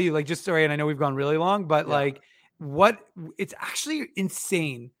have to tell you, like, just sorry, and I know we've gone really long, but it's actually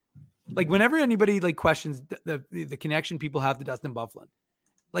insane. Like, whenever anybody like questions the connection people have to Dustin Byfuglien,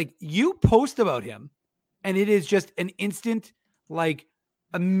 like, you post about him, and it is just an instant, like,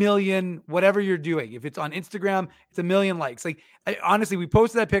 a million, whatever you're doing. If it's on Instagram, it's a million likes. Like, honestly, we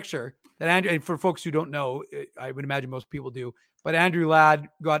posted that picture that Andrew, and for folks who don't know, I would imagine most people do, but Andrew Ladd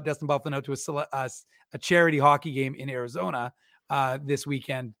got Dustin Byfuglien out to a charity hockey game in Arizona this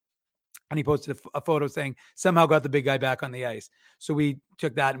weekend. And he posted a photo saying somehow got the big guy back on the ice. So we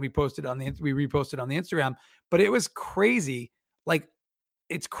took that and we reposted on the Instagram, but it was crazy. Like,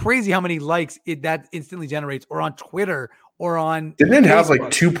 it's crazy how many likes that instantly generates, or on Twitter, or on. Didn't it have like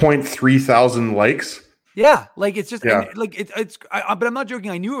 2.3 thousand likes? Yeah, like, it's just like it's. But I'm not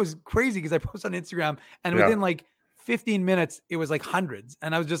joking. I knew it was crazy because I posted on Instagram, and within like 15 minutes, it was like hundreds,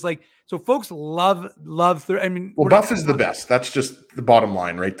 and I was just like, so folks love. I mean, well, Buff is the best. That's just the bottom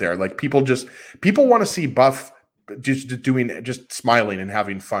line right there. Like, people want to see Buff just smiling and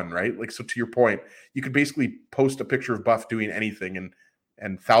having fun, right? Like, so to your point, you could basically post a picture of Buff doing anything,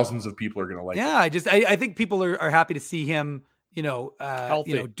 and thousands of people are going to like it. I think people are happy to see him,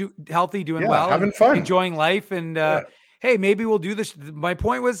 healthy, doing well, having fun, enjoying life. And hey, maybe we'll do this. My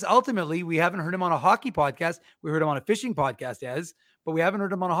point was, ultimately, we haven't heard him on a hockey podcast. We heard him on a fishing podcast, but we haven't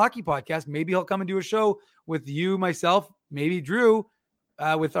heard him on a hockey podcast. Maybe he'll come and do a show with you, myself, maybe Drew,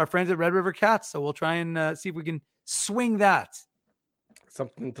 with our friends at Red River Cats. So we'll try and see if we can swing that.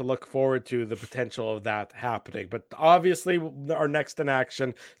 Something to look forward to, the potential of that happening. But obviously, our next in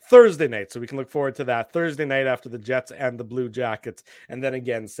action Thursday night, so we can look forward to that Thursday night after the Jets and the Blue Jackets, and then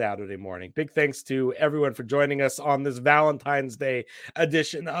again Saturday morning. Big thanks to everyone for joining us on this Valentine's Day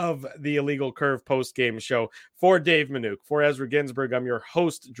edition of the Illegal Curve post-game show. For Dave Manouk, for Ezra Ginsburg, I'm your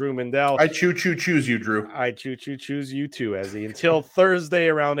host, Drew Mindell. I choose you, Drew. I choose you too, Ezzy. Until Thursday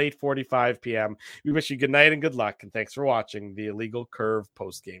around 8:45 p.m., we wish you good night and good luck, and thanks for watching the Illegal Curve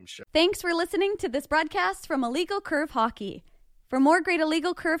post-game show. Thanks for listening to this broadcast from Illegal Curve Hockey. For more great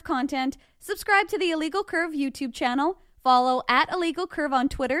Illegal Curve content, subscribe to the Illegal Curve YouTube channel, follow at Illegal Curve on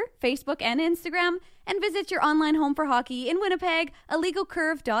Twitter, Facebook, and Instagram, and visit your online home for hockey in Winnipeg,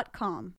 illegalcurve.com.